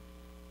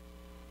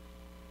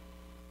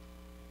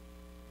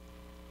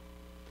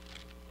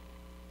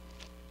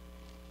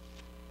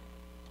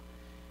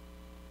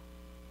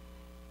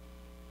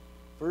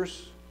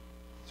 Verse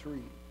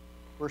 2,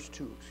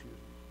 excuse me.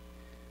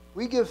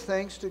 We give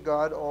thanks to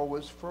God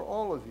always for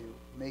all of you,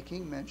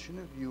 making mention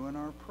of you in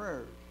our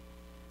prayers,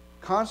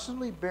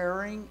 constantly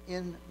bearing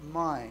in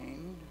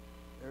mind,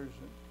 there's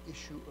an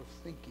issue of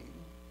thinking,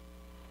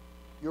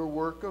 your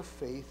work of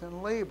faith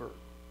and labor,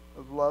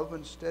 of love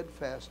and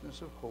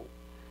steadfastness of hope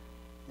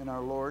in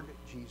our Lord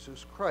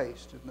Jesus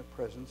Christ, in the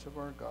presence of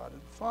our God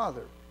and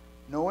Father,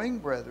 knowing,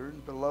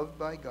 brethren, beloved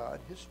by God,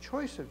 his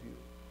choice of you.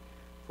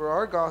 For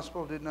our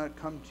gospel did not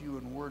come to you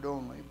in word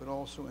only, but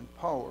also in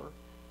power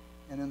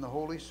and in the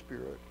Holy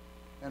Spirit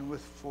and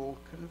with full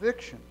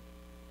conviction.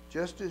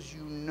 Just as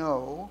you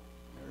know,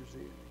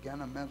 there's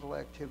again a mental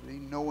activity,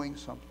 knowing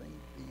something,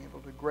 being able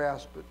to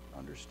grasp it,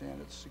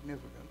 understand its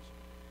significance.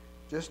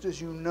 Just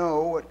as you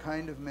know what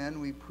kind of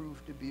men we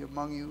proved to be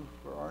among you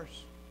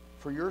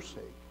for your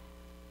sake,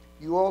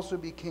 you also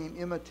became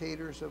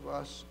imitators of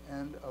us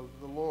and of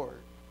the Lord,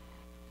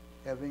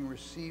 having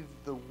received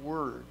the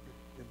word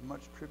in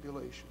much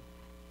tribulation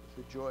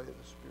with the joy of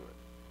the Spirit.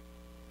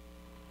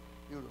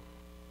 Beautiful.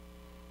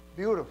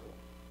 Beautiful.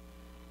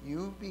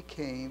 you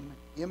became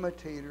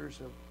imitators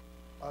of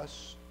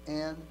us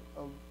and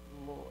of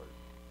the Lord,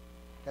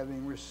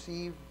 having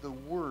received the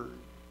word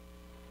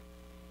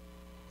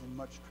in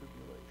much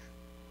tribulation.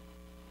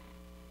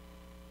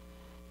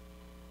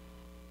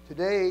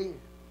 Today,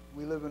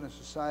 we live in a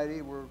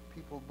society where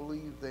people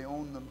believe they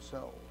own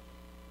themselves.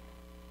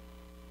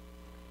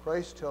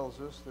 Christ tells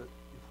us that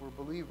if we're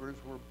believers,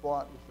 we're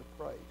bought with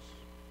a price.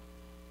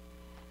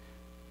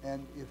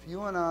 And if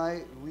you and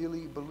I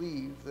really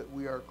believe that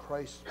we are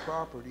Christ's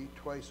property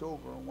twice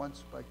over,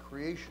 once by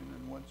creation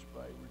and once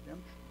by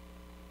redemption,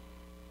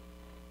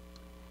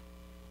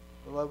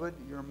 beloved,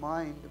 your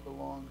mind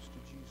belongs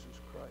to Jesus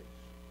Christ.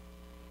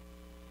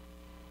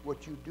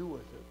 What you do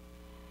with it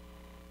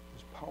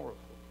is powerful.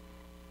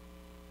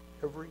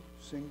 Every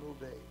single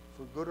day,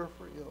 for good or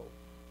for ill,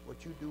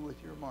 what you do with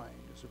your mind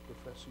as a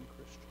professing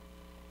Christian.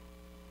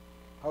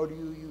 How do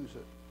you use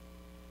it?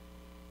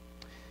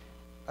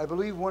 I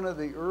believe one of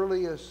the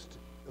earliest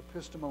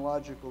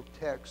epistemological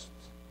texts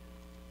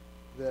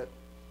that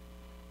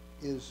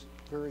is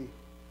very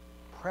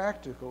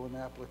practical in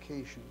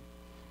application,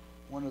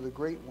 one of the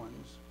great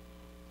ones,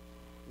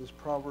 is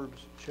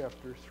Proverbs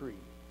chapter 3.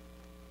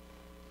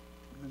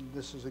 And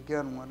this is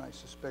again one I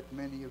suspect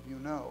many of you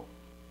know.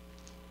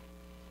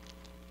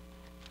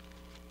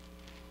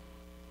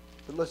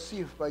 But let's see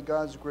if by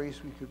God's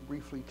grace we could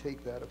briefly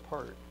take that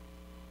apart.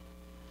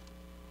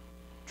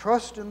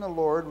 Trust in the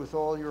Lord with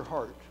all your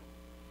heart.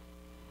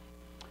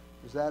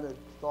 Is that a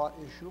thought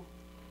issue?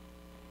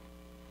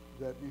 Is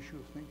that an issue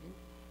of thinking?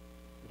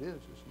 It is,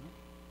 isn't it?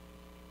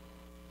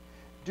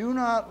 Do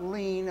not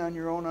lean on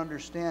your own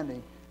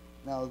understanding.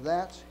 Now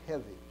that's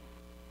heavy.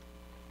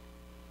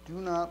 Do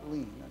not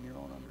lean on your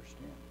own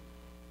understanding.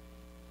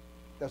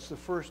 That's the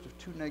first of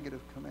two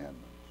negative commandments.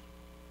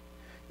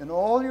 In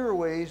all your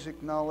ways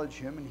acknowledge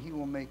him, and he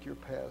will make your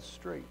paths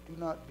straight. Do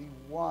not be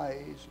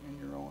wise in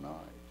your own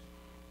eyes.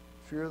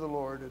 Fear the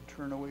Lord and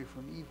turn away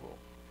from evil.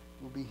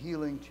 It will be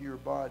healing to your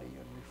body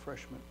and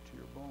refreshment to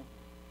your bones.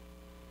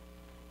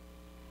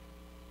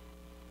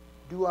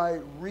 Do I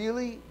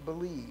really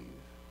believe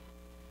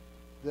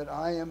that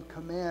I am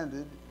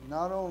commanded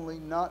not only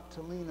not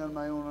to lean on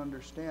my own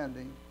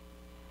understanding,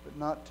 but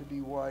not to be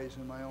wise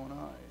in my own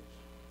eyes?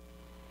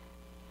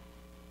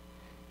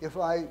 If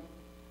I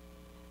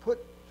put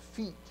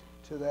feet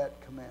to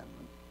that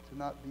commandment, to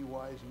not be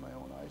wise in my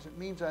own eyes, it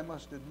means I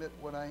must admit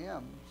what I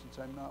am, since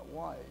I'm not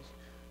wise.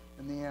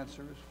 And the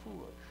answer is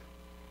foolish.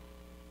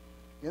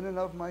 In and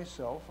of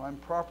myself, I'm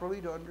properly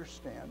to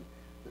understand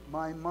that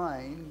my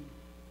mind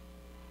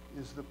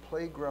is the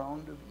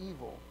playground of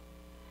evil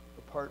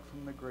apart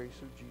from the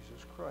grace of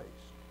Jesus Christ.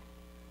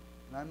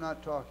 And I'm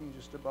not talking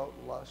just about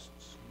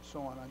lusts and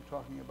so on. I'm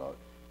talking about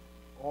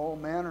all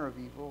manner of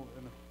evil,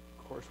 and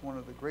of course one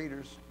of the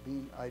greatest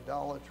being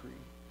idolatry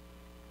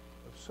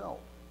of self.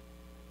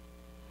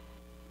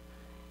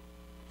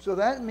 So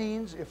that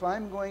means if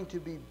I'm going to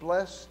be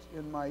blessed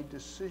in my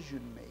decision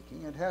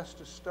making, it has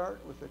to start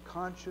with a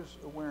conscious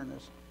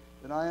awareness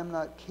that I am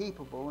not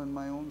capable in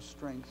my own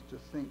strength to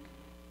think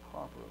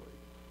properly.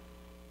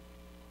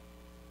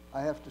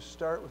 I have to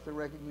start with the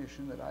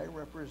recognition that I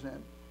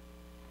represent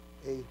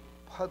a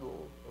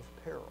puddle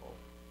of peril.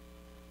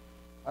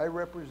 I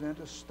represent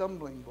a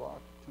stumbling block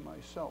to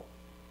myself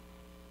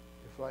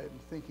if I am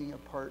thinking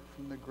apart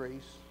from the grace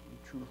and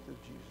truth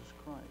of Jesus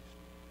Christ.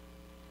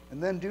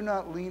 And then do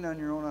not lean on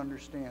your own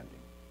understanding.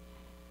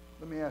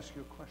 Let me ask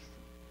you a question.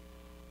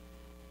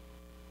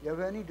 You have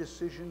any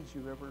decisions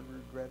you've ever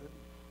regretted?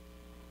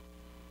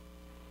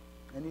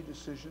 Any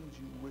decisions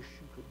you wish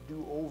you could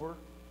do over?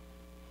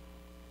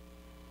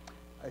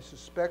 I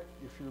suspect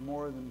if you're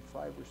more than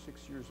 5 or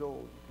 6 years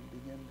old, you can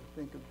begin to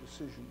think of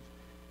decisions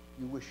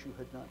you wish you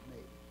had not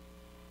made.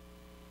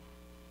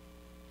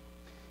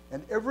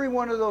 And every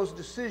one of those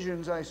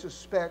decisions, I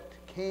suspect,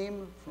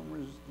 came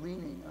from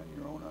leaning on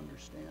your own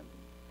understanding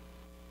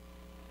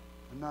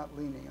and not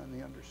leaning on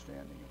the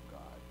understanding of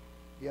God.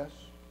 Yes?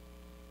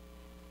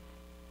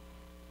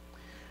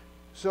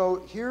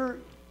 So here,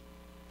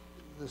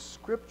 the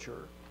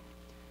Scripture,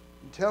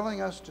 in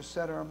telling us to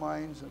set our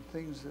minds on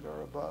things that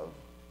are above,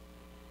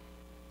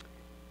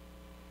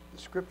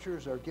 the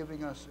Scriptures are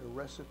giving us a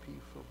recipe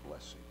for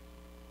blessing,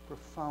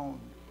 profound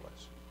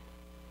blessing.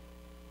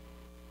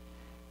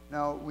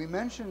 Now, we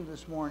mentioned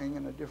this morning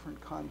in a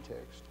different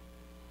context,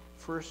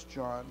 1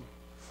 John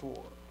 4.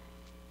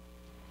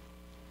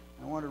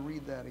 I want to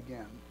read that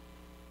again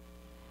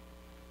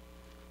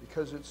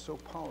because it's so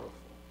powerful.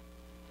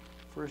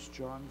 1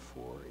 John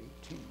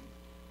 4:18.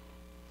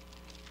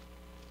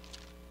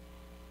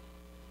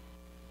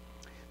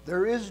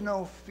 There is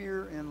no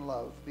fear in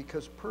love,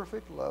 because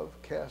perfect love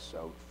casts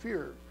out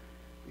fear,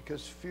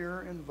 because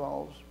fear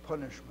involves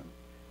punishment,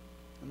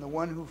 and the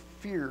one who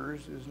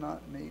fears is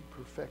not made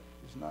perfect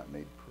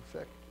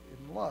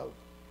in love.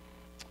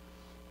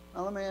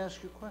 Now let me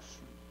ask you a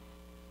question.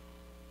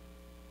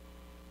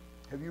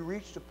 Have you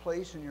reached a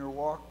place in your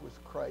walk with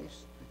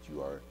Christ that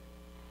you are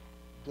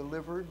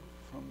delivered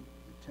from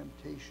the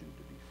temptation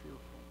to be fearful?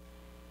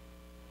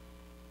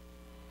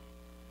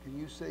 Can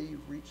you say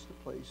you've reached the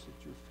place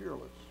that you're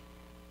fearless?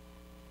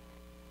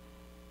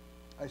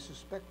 I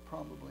suspect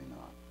probably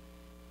not.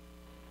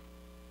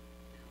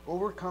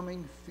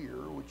 Overcoming fear,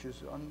 which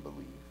is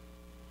unbelief,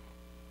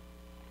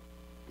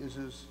 is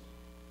as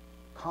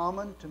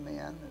common to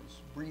man as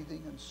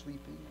breathing and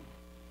sleeping and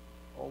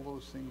all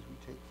those things we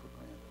take for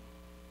granted.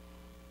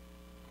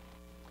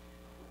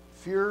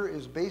 Fear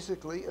is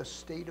basically a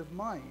state of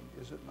mind,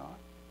 is it not?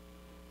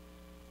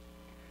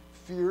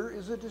 Fear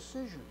is a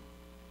decision,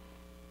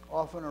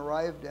 often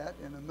arrived at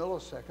in a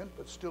millisecond,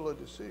 but still a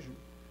decision,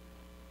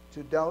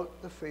 to doubt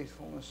the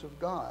faithfulness of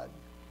God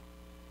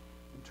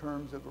in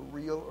terms of a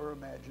real or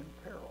imagined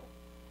peril.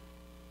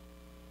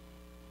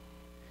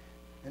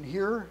 And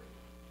here,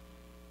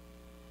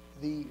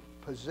 the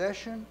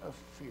possession of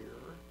fear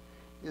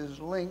is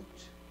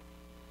linked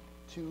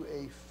to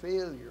a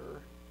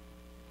failure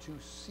to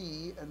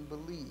see and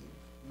believe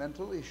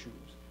mental issues,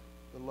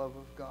 the love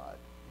of God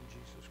in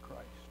Jesus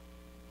Christ.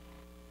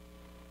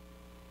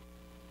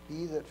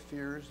 He that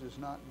fears is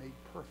not made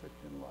perfect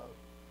in love.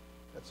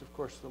 That's, of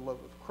course, the love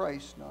of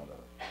Christ, not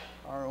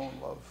our own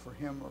love for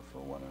him or for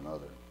one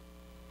another.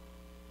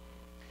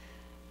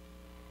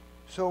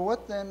 So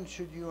what then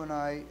should you and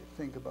I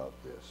think about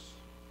this?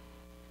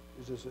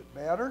 Does it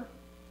matter?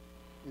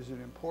 Is it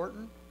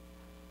important?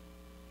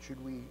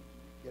 Should we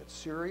get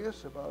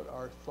serious about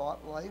our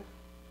thought life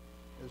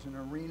as an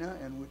arena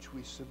in which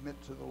we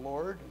submit to the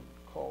Lord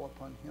and call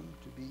upon him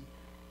to be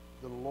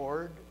the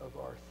Lord of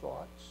our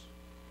thoughts?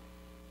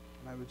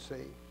 And I would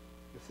say,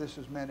 if this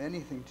has meant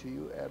anything to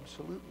you,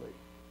 absolutely.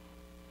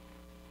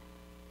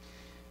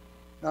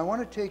 Now I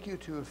want to take you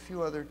to a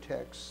few other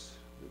texts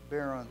that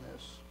bear on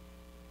this,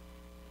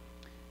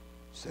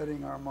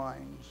 setting our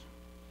minds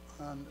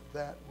on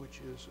that which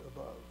is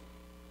above.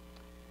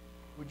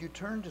 Would you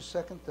turn to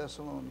 2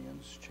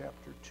 Thessalonians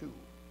chapter 2?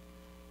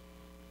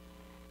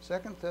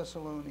 2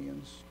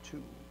 Thessalonians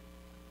 2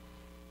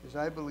 is,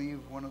 I believe,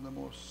 one of the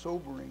most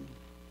sobering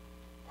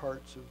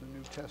parts of the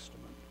New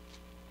Testament.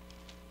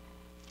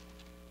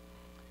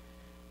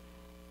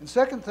 In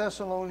 2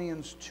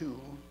 Thessalonians 2,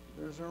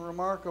 there's a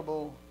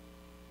remarkable,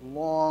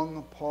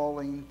 long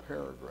Pauline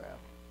paragraph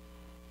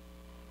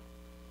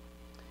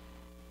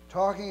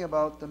talking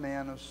about the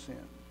man of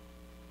sin.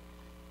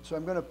 So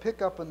I'm going to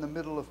pick up in the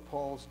middle of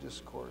Paul's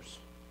discourse,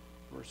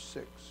 verse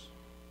 6.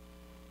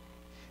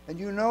 And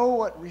you know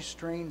what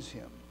restrains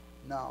him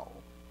now,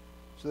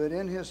 so that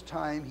in his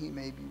time he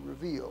may be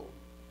revealed.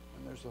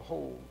 And there's a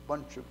whole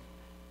bunch of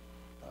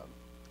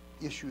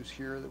issues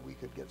here that we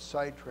could get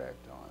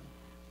sidetracked on.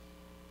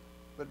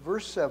 But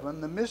verse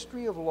 7, the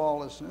mystery of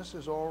lawlessness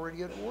is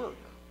already at work.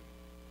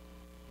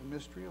 The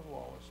mystery of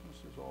lawlessness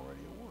is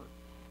already at work.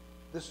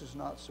 This is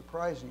not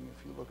surprising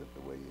if you look at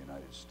the way the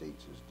United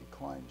States has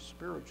declined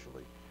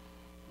spiritually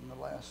in the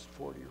last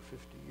 40 or 50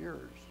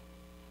 years.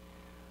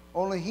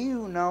 Only he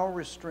who now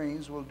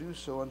restrains will do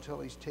so until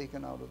he's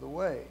taken out of the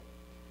way.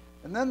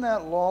 And then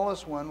that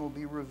lawless one will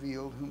be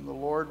revealed, whom the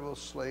Lord will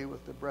slay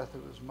with the breath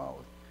of his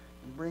mouth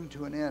and bring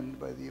to an end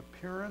by the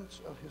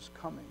appearance of his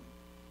coming.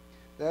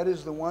 That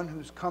is the one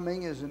whose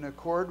coming is in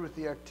accord with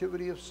the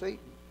activity of Satan,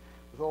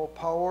 with all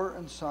power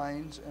and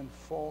signs and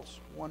false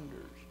wonders,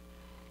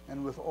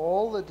 and with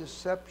all the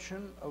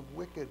deception of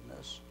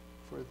wickedness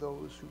for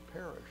those who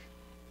perish.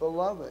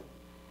 Beloved,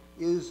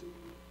 is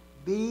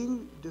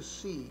being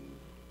deceived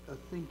a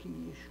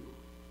thinking issue?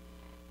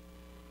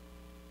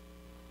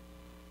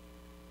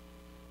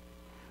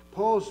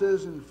 Paul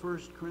says in 1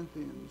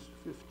 Corinthians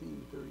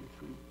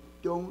 15:33,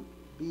 don't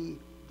be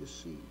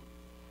deceived.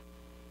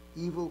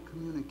 Evil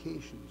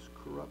communications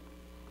corrupt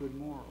good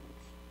morals.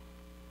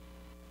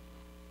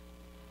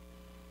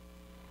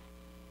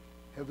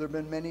 Have there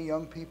been many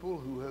young people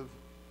who have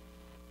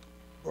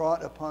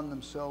brought upon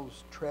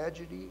themselves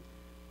tragedy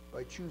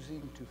by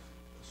choosing to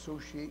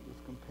associate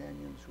with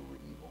companions who were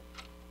evil?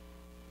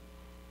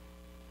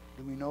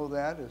 Do we know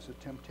that as a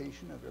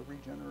temptation of every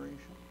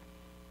generation?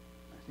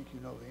 I think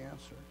you know the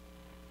answer.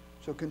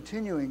 So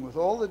continuing, with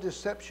all the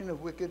deception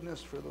of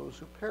wickedness for those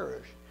who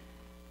perish,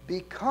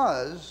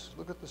 because,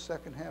 look at the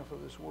second half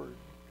of this word,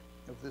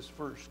 of this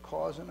verse,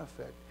 cause and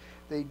effect,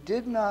 they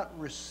did not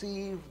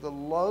receive the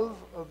love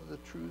of the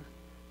truth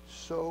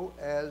so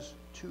as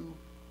to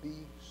be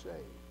saved.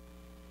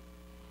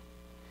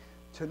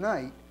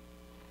 Tonight,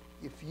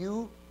 if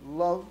you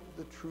love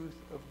the truth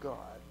of God,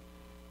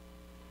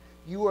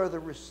 you are the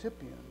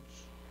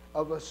recipients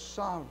of a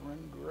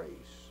sovereign grace,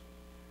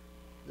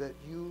 that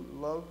you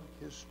love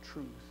his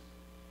truth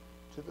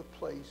to the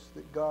place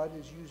that God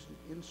has used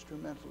it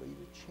instrumentally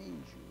to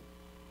change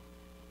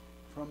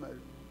you from an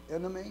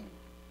enemy,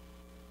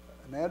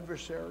 an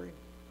adversary,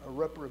 a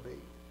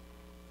reprobate,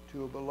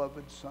 to a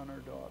beloved son or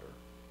daughter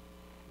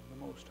of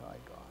the Most High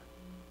God.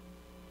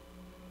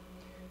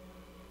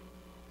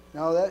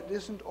 Now that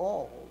isn't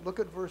all. Look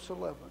at verse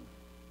 11.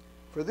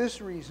 For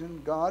this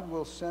reason, God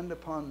will send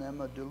upon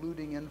them a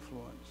deluding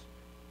influence,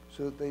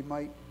 so that they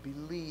might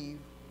believe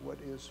what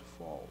is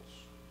false.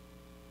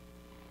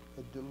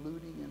 A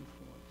deluding influence.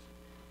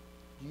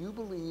 Do you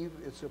believe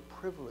it's a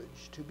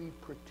privilege to be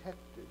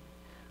protected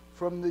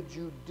from the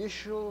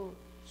judicial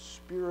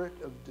spirit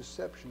of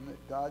deception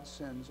that God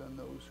sends on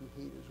those who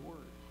hate his word.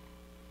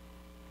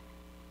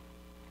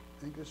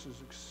 I think this is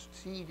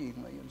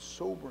exceedingly and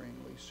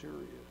soberingly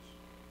serious.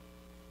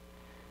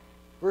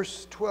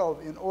 Verse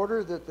 12, in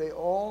order that they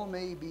all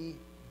may be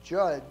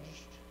judged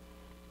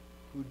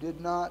who did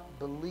not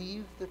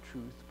believe the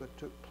truth but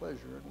took pleasure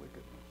in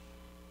wickedness.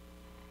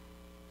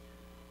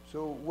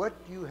 So what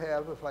you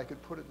have, if I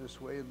could put it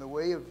this way, in the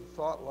way of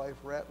thought life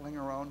rattling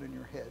around in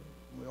your head,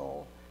 we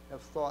all have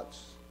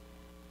thoughts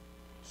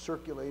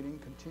circulating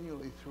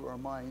continually through our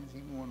minds.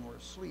 Even when we're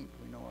asleep,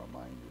 we know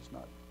our mind is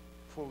not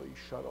fully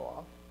shut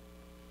off.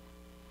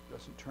 It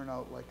doesn't turn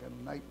out like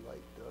a night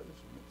light does,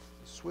 and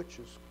the switch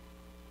is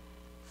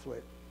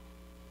flicked.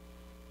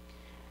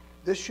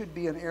 This should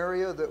be an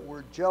area that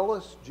we're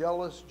jealous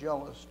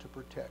to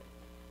protect.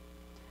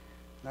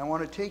 And I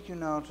want to take you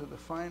now to the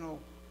final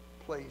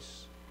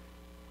place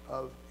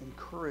of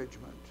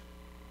encouragement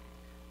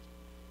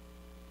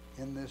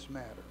in this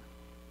matter.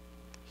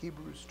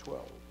 Hebrews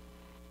 12.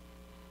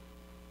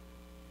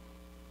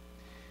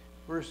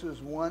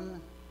 Verses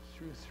 1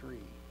 through 3.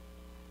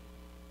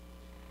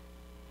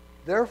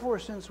 Therefore,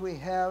 since we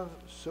have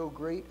so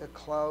great a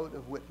cloud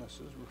of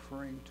witnesses,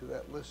 referring to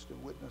that list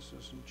of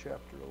witnesses in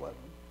chapter 11,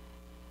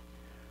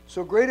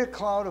 so great a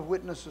cloud of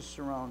witnesses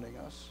surrounding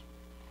us,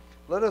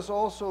 let us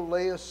also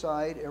lay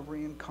aside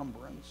every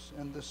encumbrance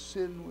and the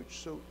sin which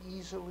so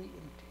easily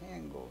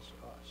entangles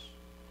us.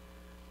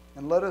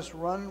 And let us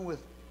run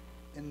with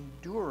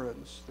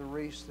endurance the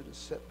race that is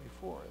set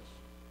before us.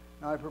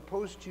 Now I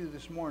propose to you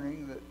this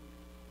morning that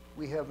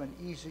we have an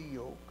easy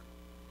yoke.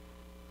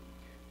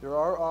 There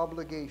are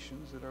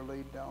obligations that are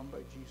laid down by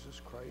Jesus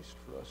Christ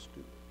for us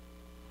to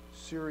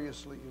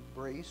seriously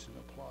embrace and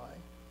apply.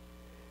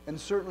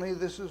 And certainly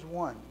this is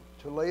one,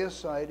 to lay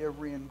aside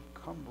every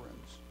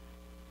encumbrance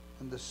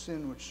and the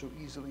sin which so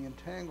easily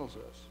entangles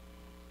us.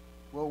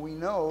 Well, we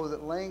know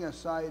that laying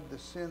aside the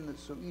sin that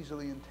so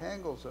easily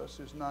entangles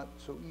us is not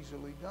so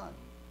easily done.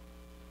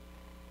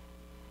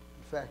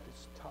 In fact,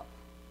 it's tough.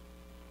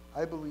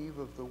 I believe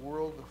of the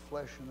world, the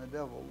flesh, and the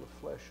devil, the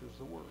flesh is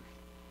the worst.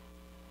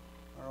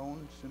 Our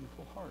own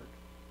sinful heart.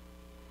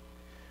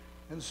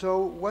 And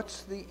so,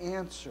 what's the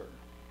answer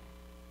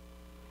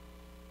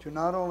to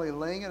not only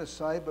laying it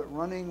aside, but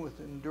running with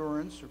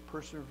endurance or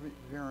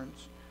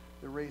perseverance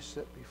the race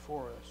set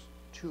before us?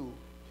 2,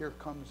 here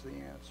comes the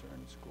answer,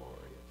 and it's glorious.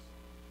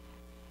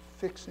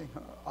 Fixing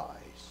our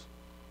eyes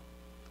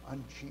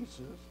on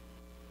Jesus.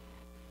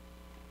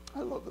 I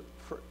love it,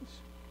 friends.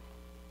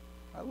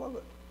 I love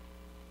it.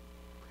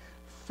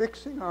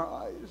 Fixing our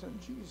eyes on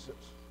Jesus.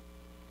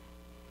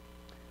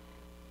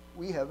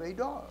 We have a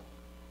dog.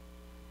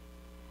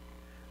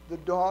 The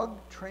dog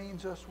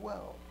trains us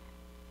well.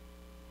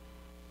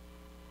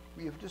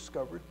 We have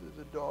discovered that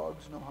the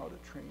dogs know how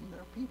to train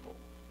their people.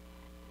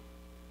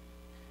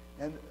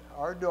 And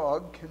our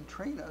dog can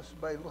train us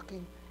by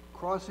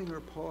crossing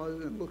her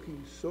paws and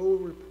looking so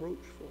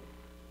reproachful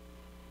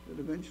that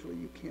eventually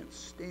you can't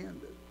stand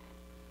it.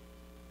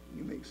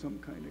 You make some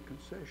kind of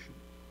concession.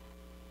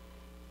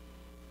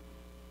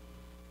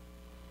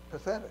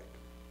 Pathetic.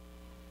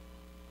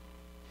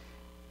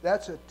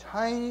 That's a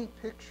tiny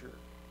picture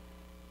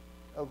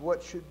of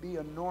what should be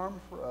a norm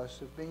for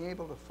us, of being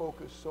able to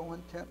focus so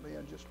intently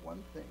on just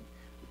one thing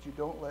that you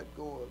don't let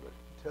go of it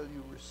until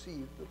you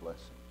receive the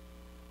blessing.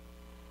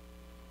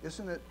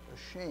 Isn't it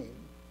a shame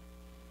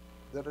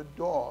that a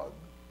dog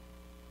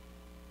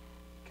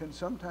can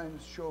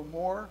sometimes show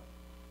more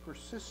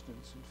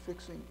persistence in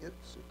fixing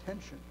its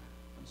attention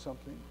on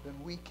something than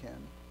we can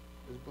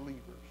as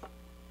believers?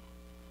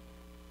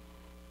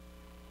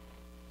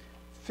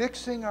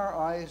 Fixing our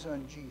eyes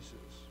on Jesus.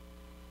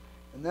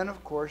 And then,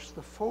 of course,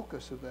 the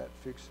focus of that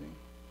fixing,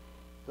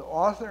 the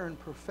author and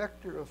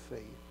perfecter of faith,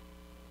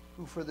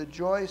 who for the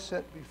joy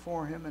set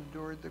before him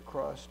endured the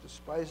cross,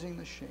 despising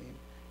the shame,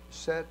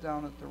 sat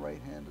down at the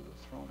right hand of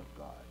the throne of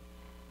God.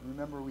 And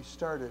remember, we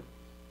started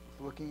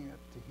with looking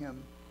to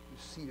him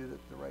who's seated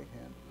at the right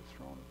hand of the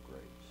throne of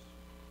grace.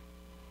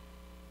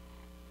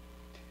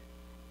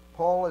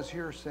 Paul is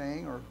here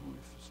saying, or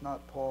if it's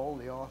not Paul,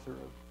 the author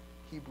of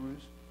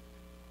Hebrews,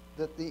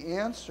 that the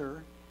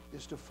answer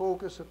is to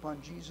focus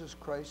upon Jesus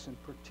Christ, and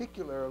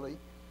particularly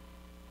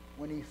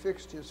when he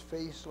set his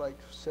face like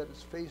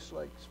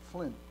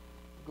flint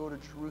to go to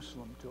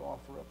Jerusalem to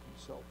offer up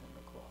himself on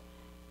the cross.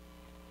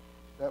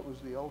 That was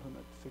the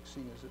ultimate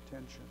fixing his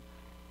attention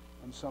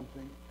on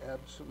something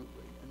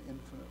absolutely and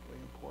infinitely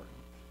important.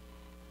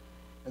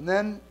 And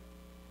then,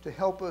 to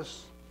help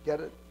us get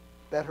it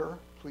better,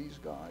 please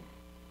God,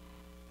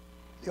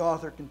 the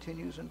author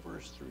continues in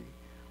verse 3,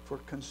 for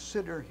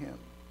consider him.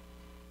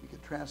 We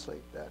could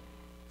translate that.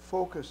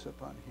 Focus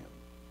upon him.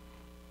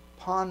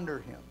 Ponder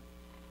him,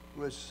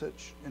 who has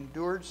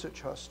endured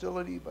such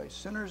hostility by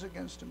sinners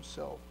against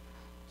himself,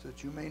 so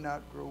that you may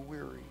not grow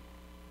weary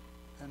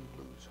and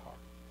lose heart.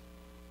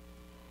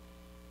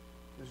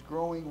 Is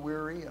growing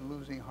weary and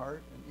losing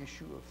heart an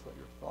issue of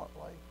your thought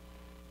life?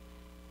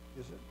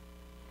 Is it?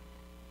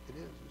 It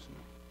is, isn't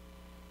it?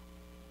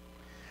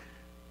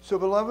 So,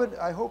 beloved,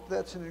 I hope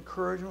that's an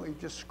encouragement. We've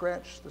just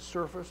scratched the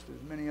surface.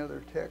 There's many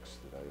other texts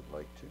that I would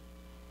like to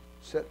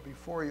set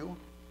before you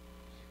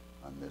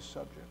on this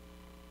subject.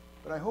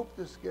 But I hope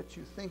this gets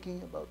you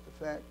thinking about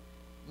the fact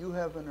you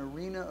have an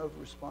arena of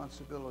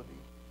responsibility,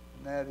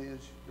 and that is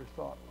your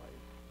thought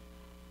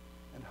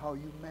life and how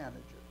you manage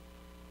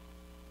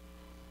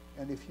it.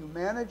 And if you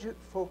manage it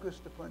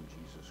focused upon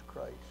Jesus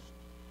Christ,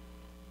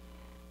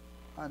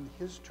 on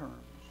his terms,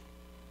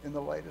 in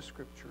the light of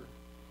Scripture,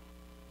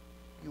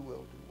 you will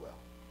do well.